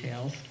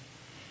details.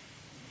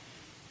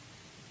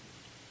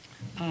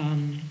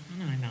 I'm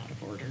out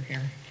of order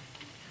here.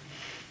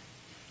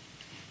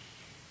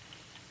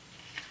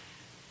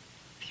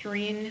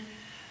 Thrine,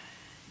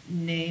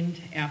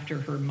 named after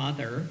her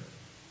mother,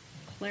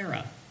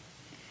 Clara,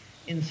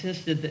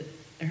 insisted that,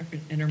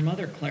 and her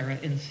mother, Clara,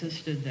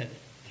 insisted that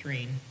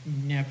Thrine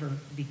never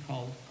be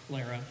called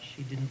Clara.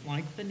 She didn't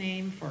like the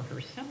name for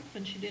herself,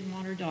 and she didn't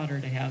want her daughter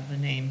to have the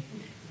name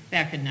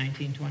back in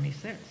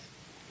 1926.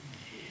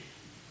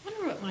 I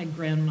wonder what my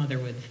grandmother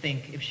would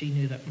think if she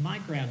knew that my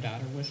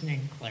granddaughter was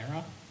named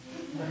Clara.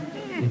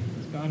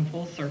 It's gone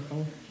full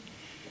circle.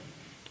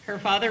 Her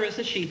father is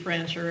a sheep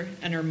rancher,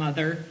 and her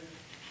mother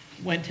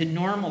went to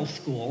normal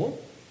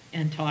school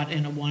and taught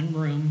in a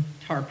one-room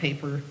tar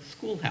paper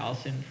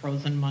schoolhouse in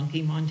Frozen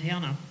Monkey,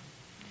 Montana.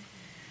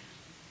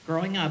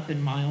 Growing up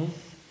in Miles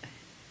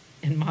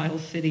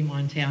City,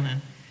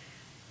 Montana,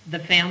 the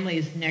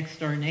family's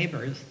next-door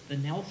neighbors, the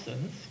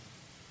Nelsons,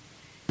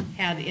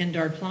 had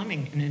indoor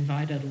plumbing and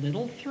invited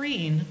little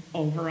Thrine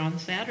over on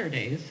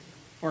Saturdays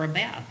for a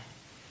bath,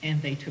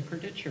 and they took her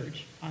to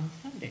church on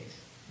Sundays.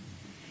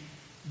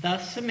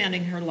 thus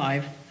cementing her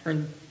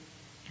lifetime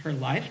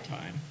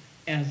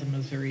as a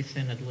Missouri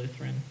Synod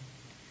Lutheran.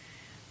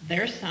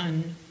 Their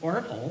son,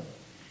 Orville,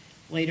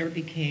 later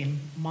became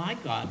my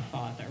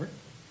godfather,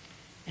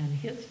 and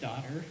his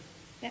daughter,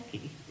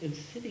 Becky, is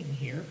sitting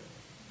here.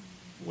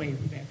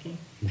 Wave, Becky,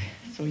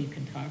 so you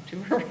can talk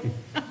to her.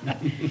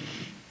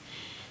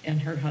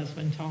 And her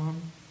husband,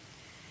 Tom.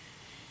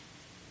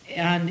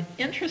 And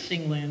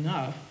interestingly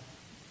enough,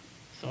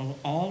 so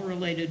all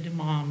related to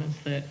Mom, is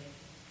that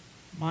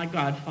my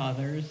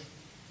godfather's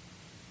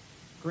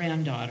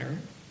granddaughter,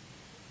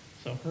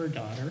 so her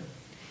daughter,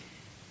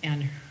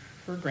 and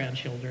her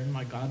grandchildren,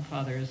 my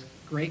godfather's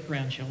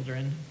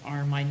great-grandchildren,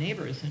 are my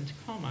neighbors in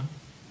Tacoma,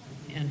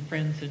 and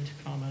friends in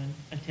Tacoma, and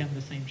attend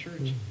the same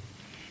church.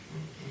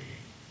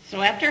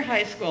 So after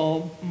high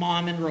school,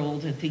 Mom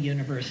enrolled at the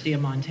University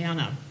of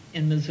Montana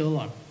in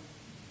Missoula,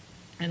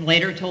 and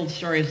later told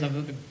stories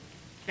of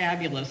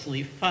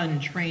fabulously fun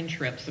train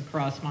trips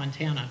across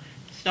Montana,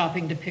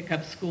 stopping to pick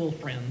up school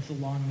friends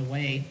along the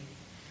way.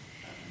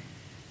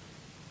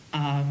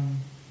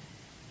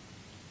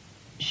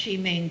 She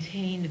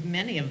maintained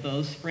many of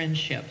those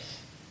friendships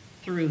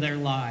through their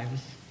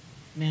lives,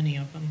 many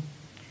of them.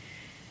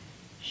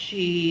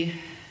 She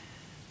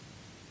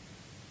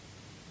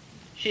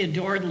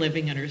adored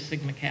living at her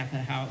Sigma Kappa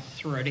house,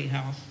 sorority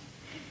house,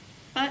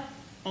 but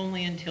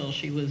only until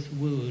she was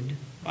wooed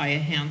by a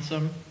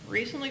handsome,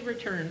 recently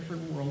returned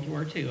from World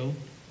War II,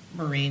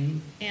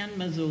 Marine and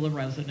Missoula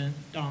resident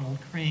Donald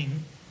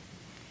Crain.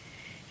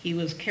 He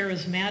was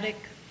charismatic,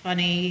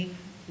 funny,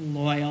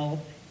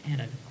 loyal, and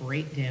a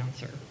great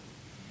dancer.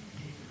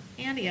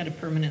 And he had a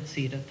permanent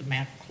seat at the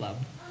Mac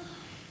Club.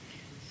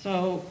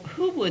 So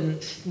who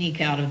wouldn't sneak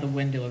out of the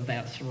window of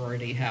that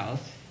sorority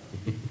house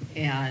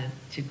and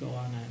to go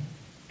on an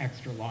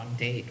extra long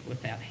date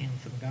with that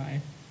handsome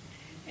guy?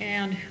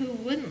 And who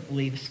wouldn't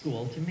leave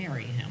school to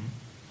marry him?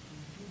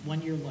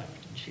 1 year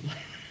left, and she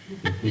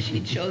left.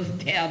 She chose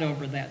Dad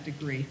over that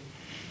degree.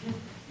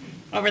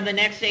 Over the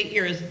next 8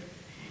 years,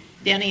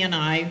 Denny and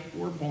I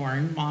were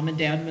born. Mom and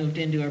Dad moved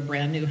into a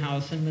brand new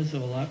house in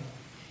Missoula,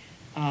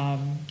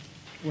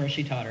 where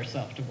she taught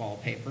herself to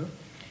wallpaper.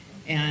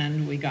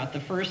 And we got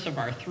the first of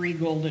our 3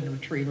 golden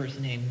retrievers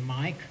named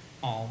Mike,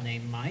 all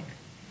named Mike.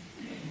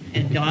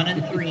 And Don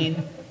and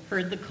Thrine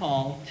heard the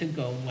call to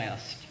go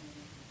west.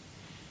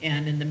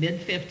 And in the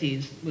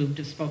mid-50s, moved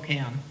to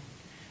Spokane.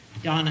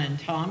 Donna and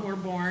Tom were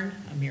born,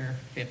 a mere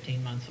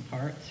 15 months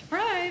apart.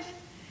 Surprise!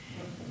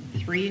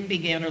 Thrine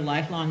began her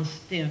lifelong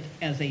stint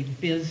as a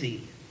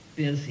busy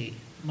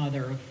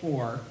mother of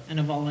 4 and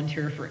a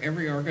volunteer for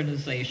every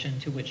organization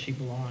to which she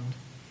belonged.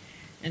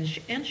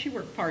 And she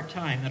worked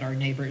part-time at our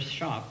neighbor's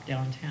shop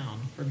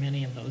downtown for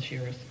many of those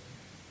years.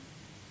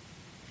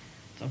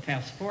 So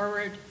fast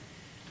forward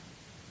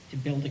to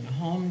building a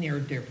home near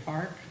Deer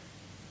Park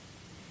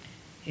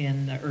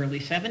in the early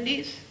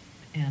 70s,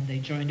 and they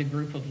joined a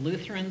group of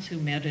Lutherans who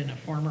met in a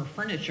former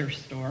furniture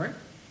store,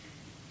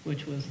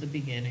 which was the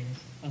beginnings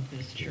of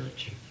this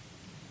church.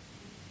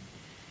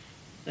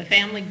 The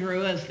family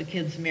grew as the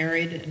kids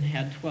married and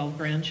had 12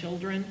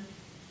 grandchildren,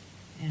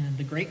 and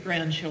the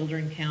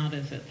great-grandchildren count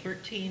is at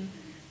 13,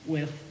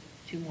 with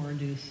 2 more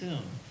due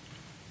soon.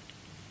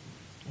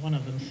 One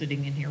of them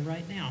sitting in here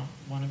right now,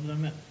 one of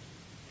them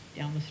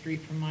down the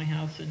street from my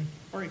house in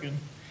Oregon.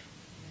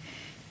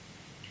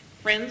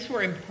 Friends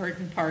were an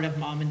important part of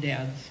Mom and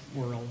Dad's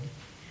world.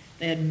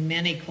 They had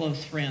many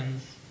close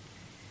friends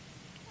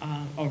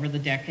over the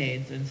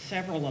decades, and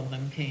several of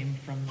them came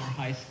from their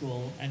high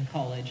school and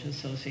college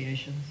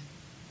associations.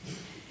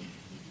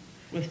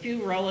 With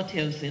few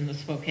relatives in the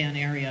Spokane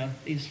area,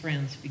 these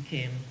friends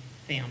became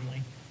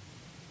family.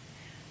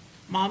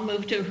 Mom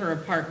moved to her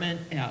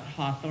apartment at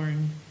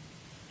Hawthorne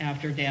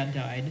after Dad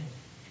died.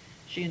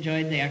 She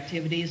enjoyed the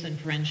activities and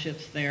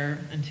friendships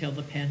there until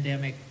the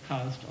pandemic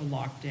caused a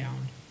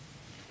lockdown,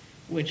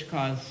 which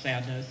caused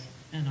sadness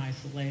and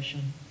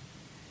isolation.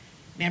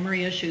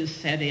 Memory issues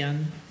set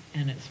in,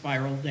 and it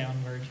spiraled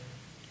downward.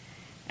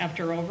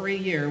 After over a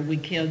year, we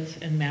kids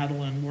and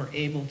Madeline were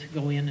able to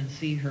go in and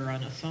see her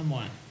on a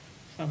somewhat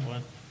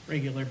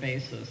regular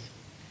basis,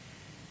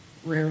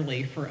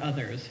 rarely for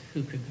others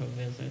who could go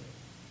visit.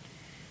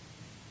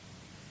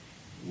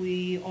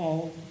 We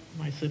all,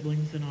 my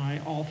siblings and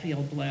I, all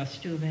feel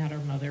blessed to have had our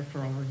mother for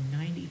over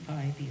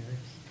 95 years.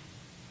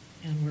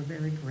 And we're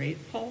very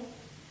grateful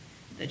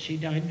that she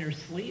died in her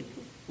sleep,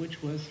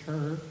 which was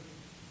her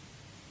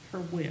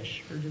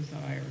wish, her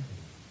desire.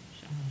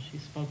 She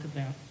spoke of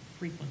that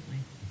frequently.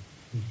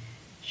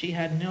 She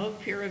had no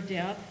fear of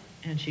death,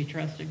 and she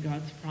trusted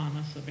God's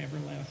promise of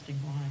everlasting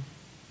life.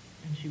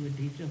 And she would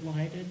be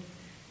delighted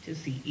to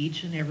see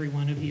each and every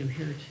one of you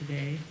here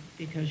today,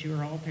 because you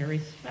are all very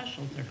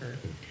special to her.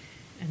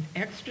 And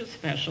extra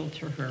special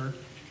to her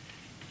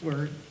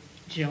were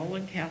Jill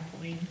and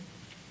Kathleen,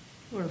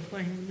 who are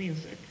playing the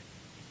music.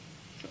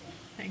 So,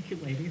 thank you,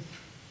 ladies.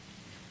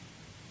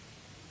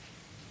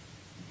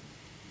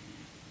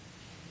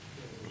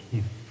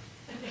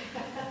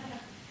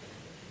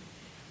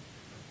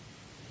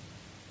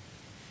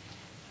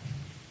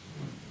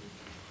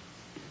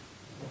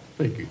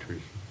 Thank you,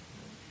 Teresa.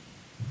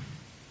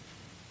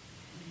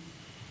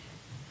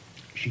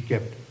 She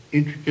kept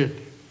intricate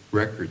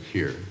records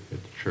here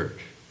at the church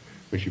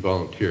when she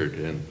volunteered,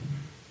 and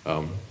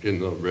in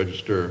the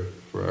register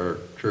for our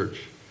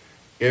church,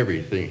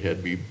 everything had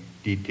to be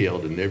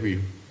detailed, and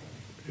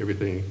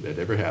everything that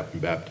ever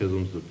happened,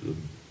 baptisms, the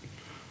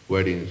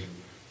weddings,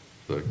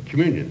 the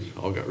communions,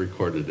 all got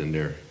recorded in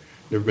there.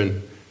 Never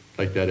been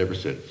like that ever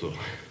since. So.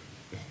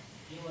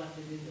 You'll have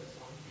to do this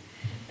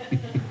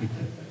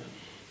one.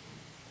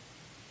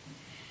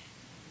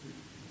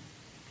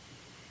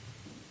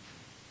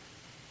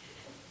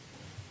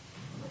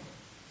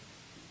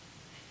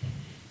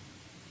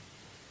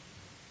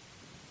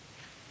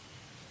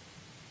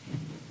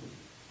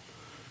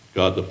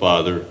 God the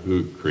Father,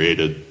 who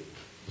created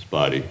this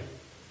body,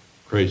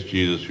 Christ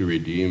Jesus, who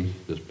redeems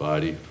this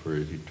body for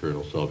his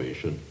eternal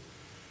salvation,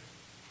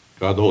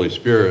 God the Holy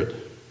Spirit,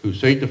 who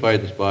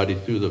sanctified this body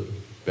through the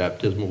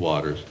baptismal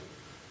waters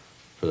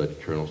for that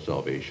eternal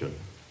salvation.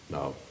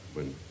 Now,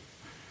 when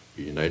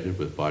you're united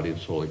with body and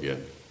soul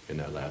again in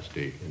that last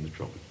day in the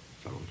trumpet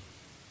sound,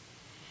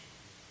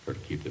 or to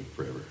keep them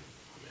forever.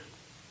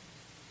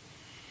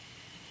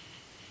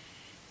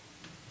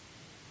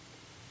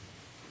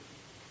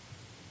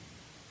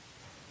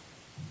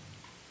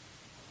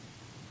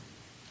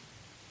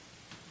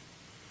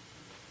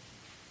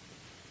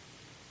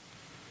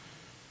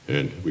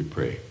 Amen. And we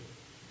pray.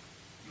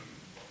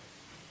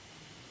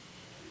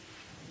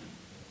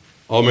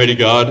 Almighty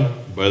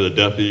God, by the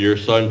death of your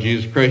Son,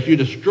 Jesus Christ, you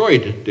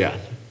destroyed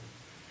death.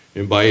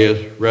 And by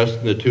his rest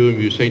in the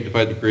tomb, you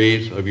sanctified the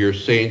graves of your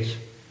saints.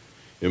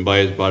 And by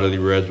his bodily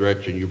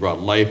resurrection, you brought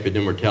life and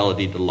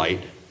immortality to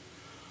light,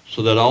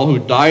 so that all who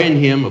die in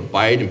him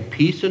abide in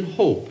peace and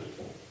hope.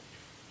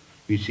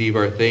 Receive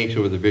our thanks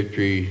over the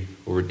victory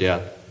over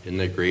death in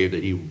the grave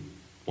that he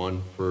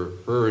won for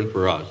her and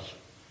for us.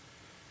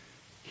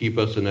 Keep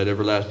us in that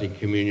everlasting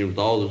communion with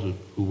all those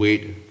who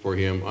wait for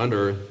him on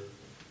earth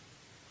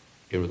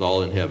and with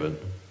all in heaven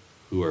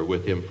who are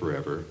with him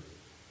forever.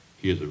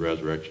 He is the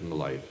resurrection and the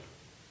life.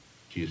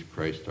 Jesus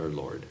Christ our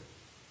Lord.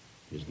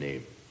 In his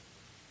name.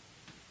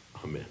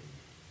 Amen.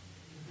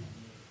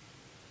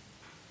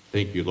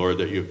 Thank you, Lord,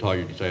 that you have taught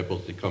your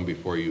disciples to come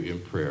before you in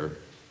prayer.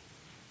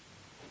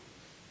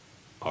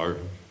 Our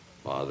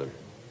Father,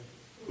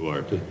 who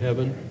art in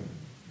heaven,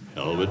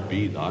 hallowed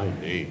be thy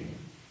name.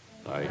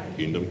 Thy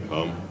kingdom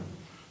come,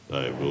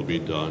 thy will be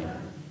done,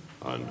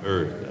 on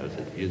earth as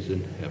it is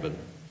in heaven.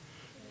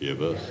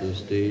 Give us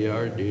this day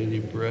our daily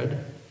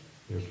bread,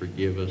 and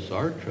forgive us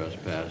our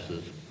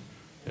trespasses,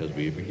 as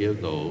we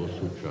forgive those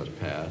who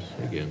trespass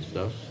against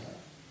us.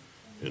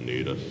 And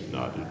lead us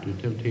not into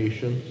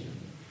temptation,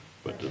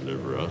 but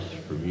deliver us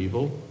from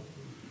evil.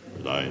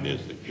 For thine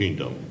is the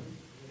kingdom,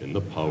 and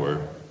the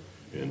power,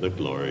 and the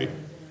glory,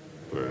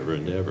 forever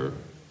and ever.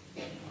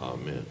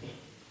 Amen.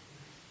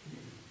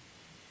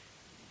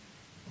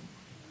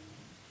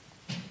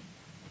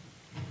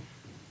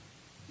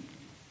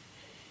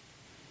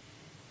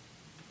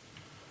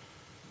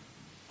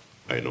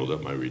 I know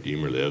that my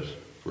Redeemer lives,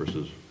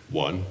 verses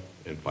 1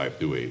 and 5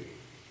 through 8.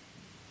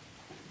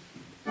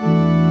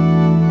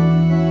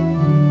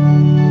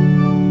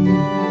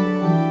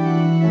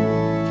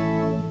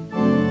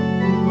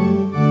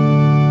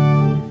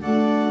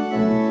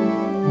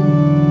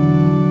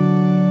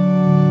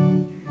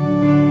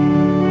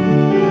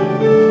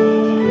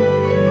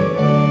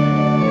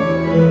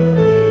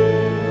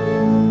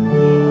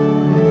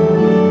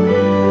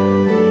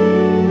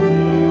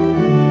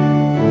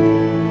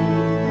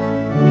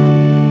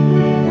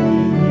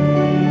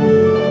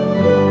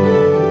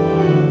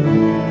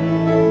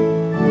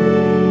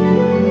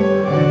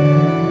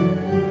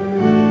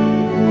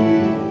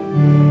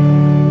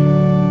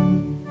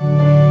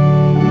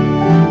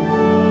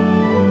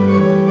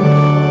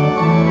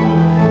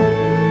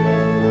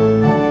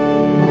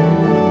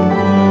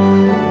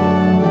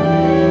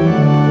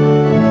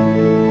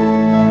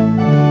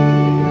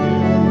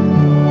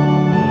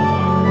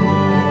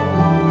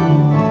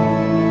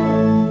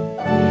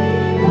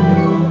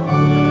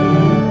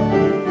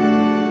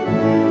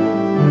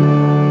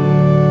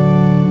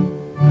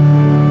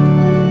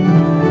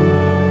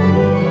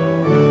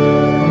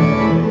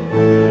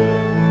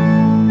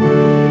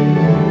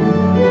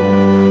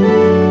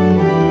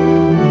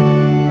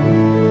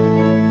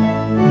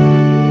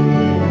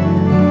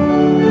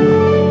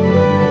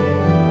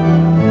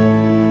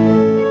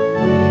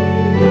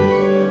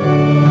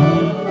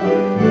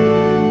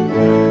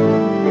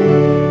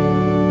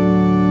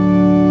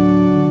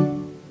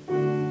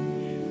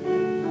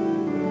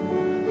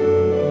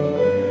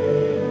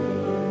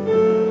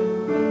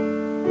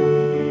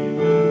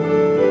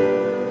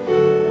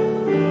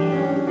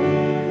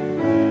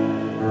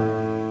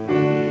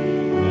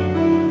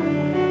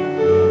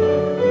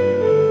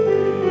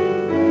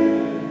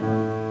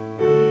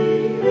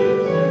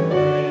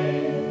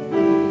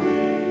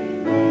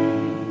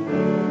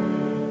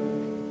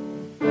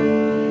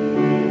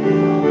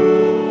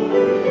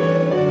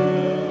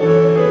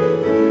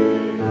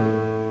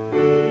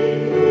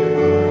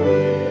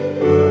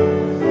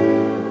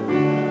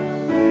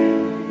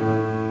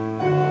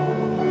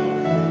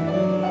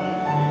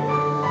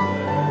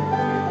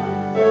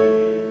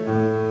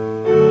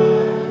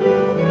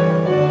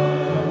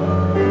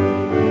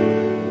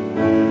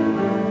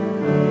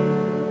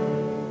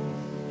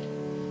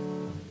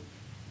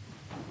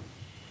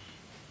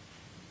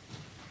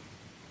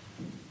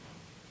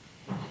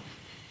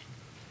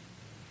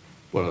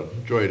 What a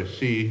joy to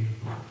see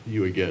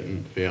you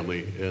again,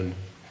 family, and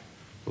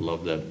the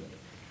love that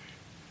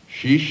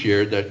she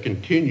shared that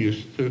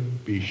continues to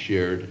be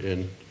shared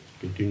and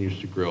continues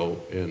to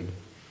grow and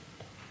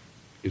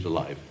is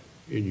alive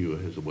in you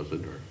as it was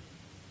in her.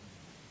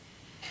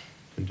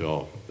 And to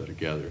all that are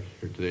gathered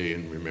here today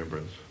in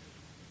remembrance,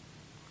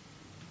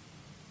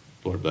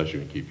 Lord bless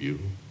you and keep you.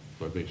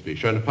 Lord make his face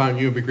shine upon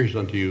you and be gracious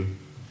unto you.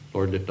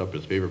 Lord lift up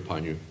his favor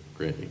upon you,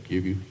 grant and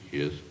give you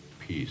his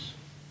peace,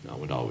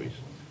 now and always.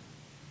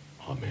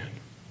 Amen.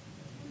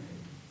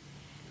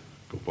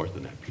 Go forth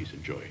in that peace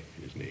and joy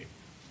in his name.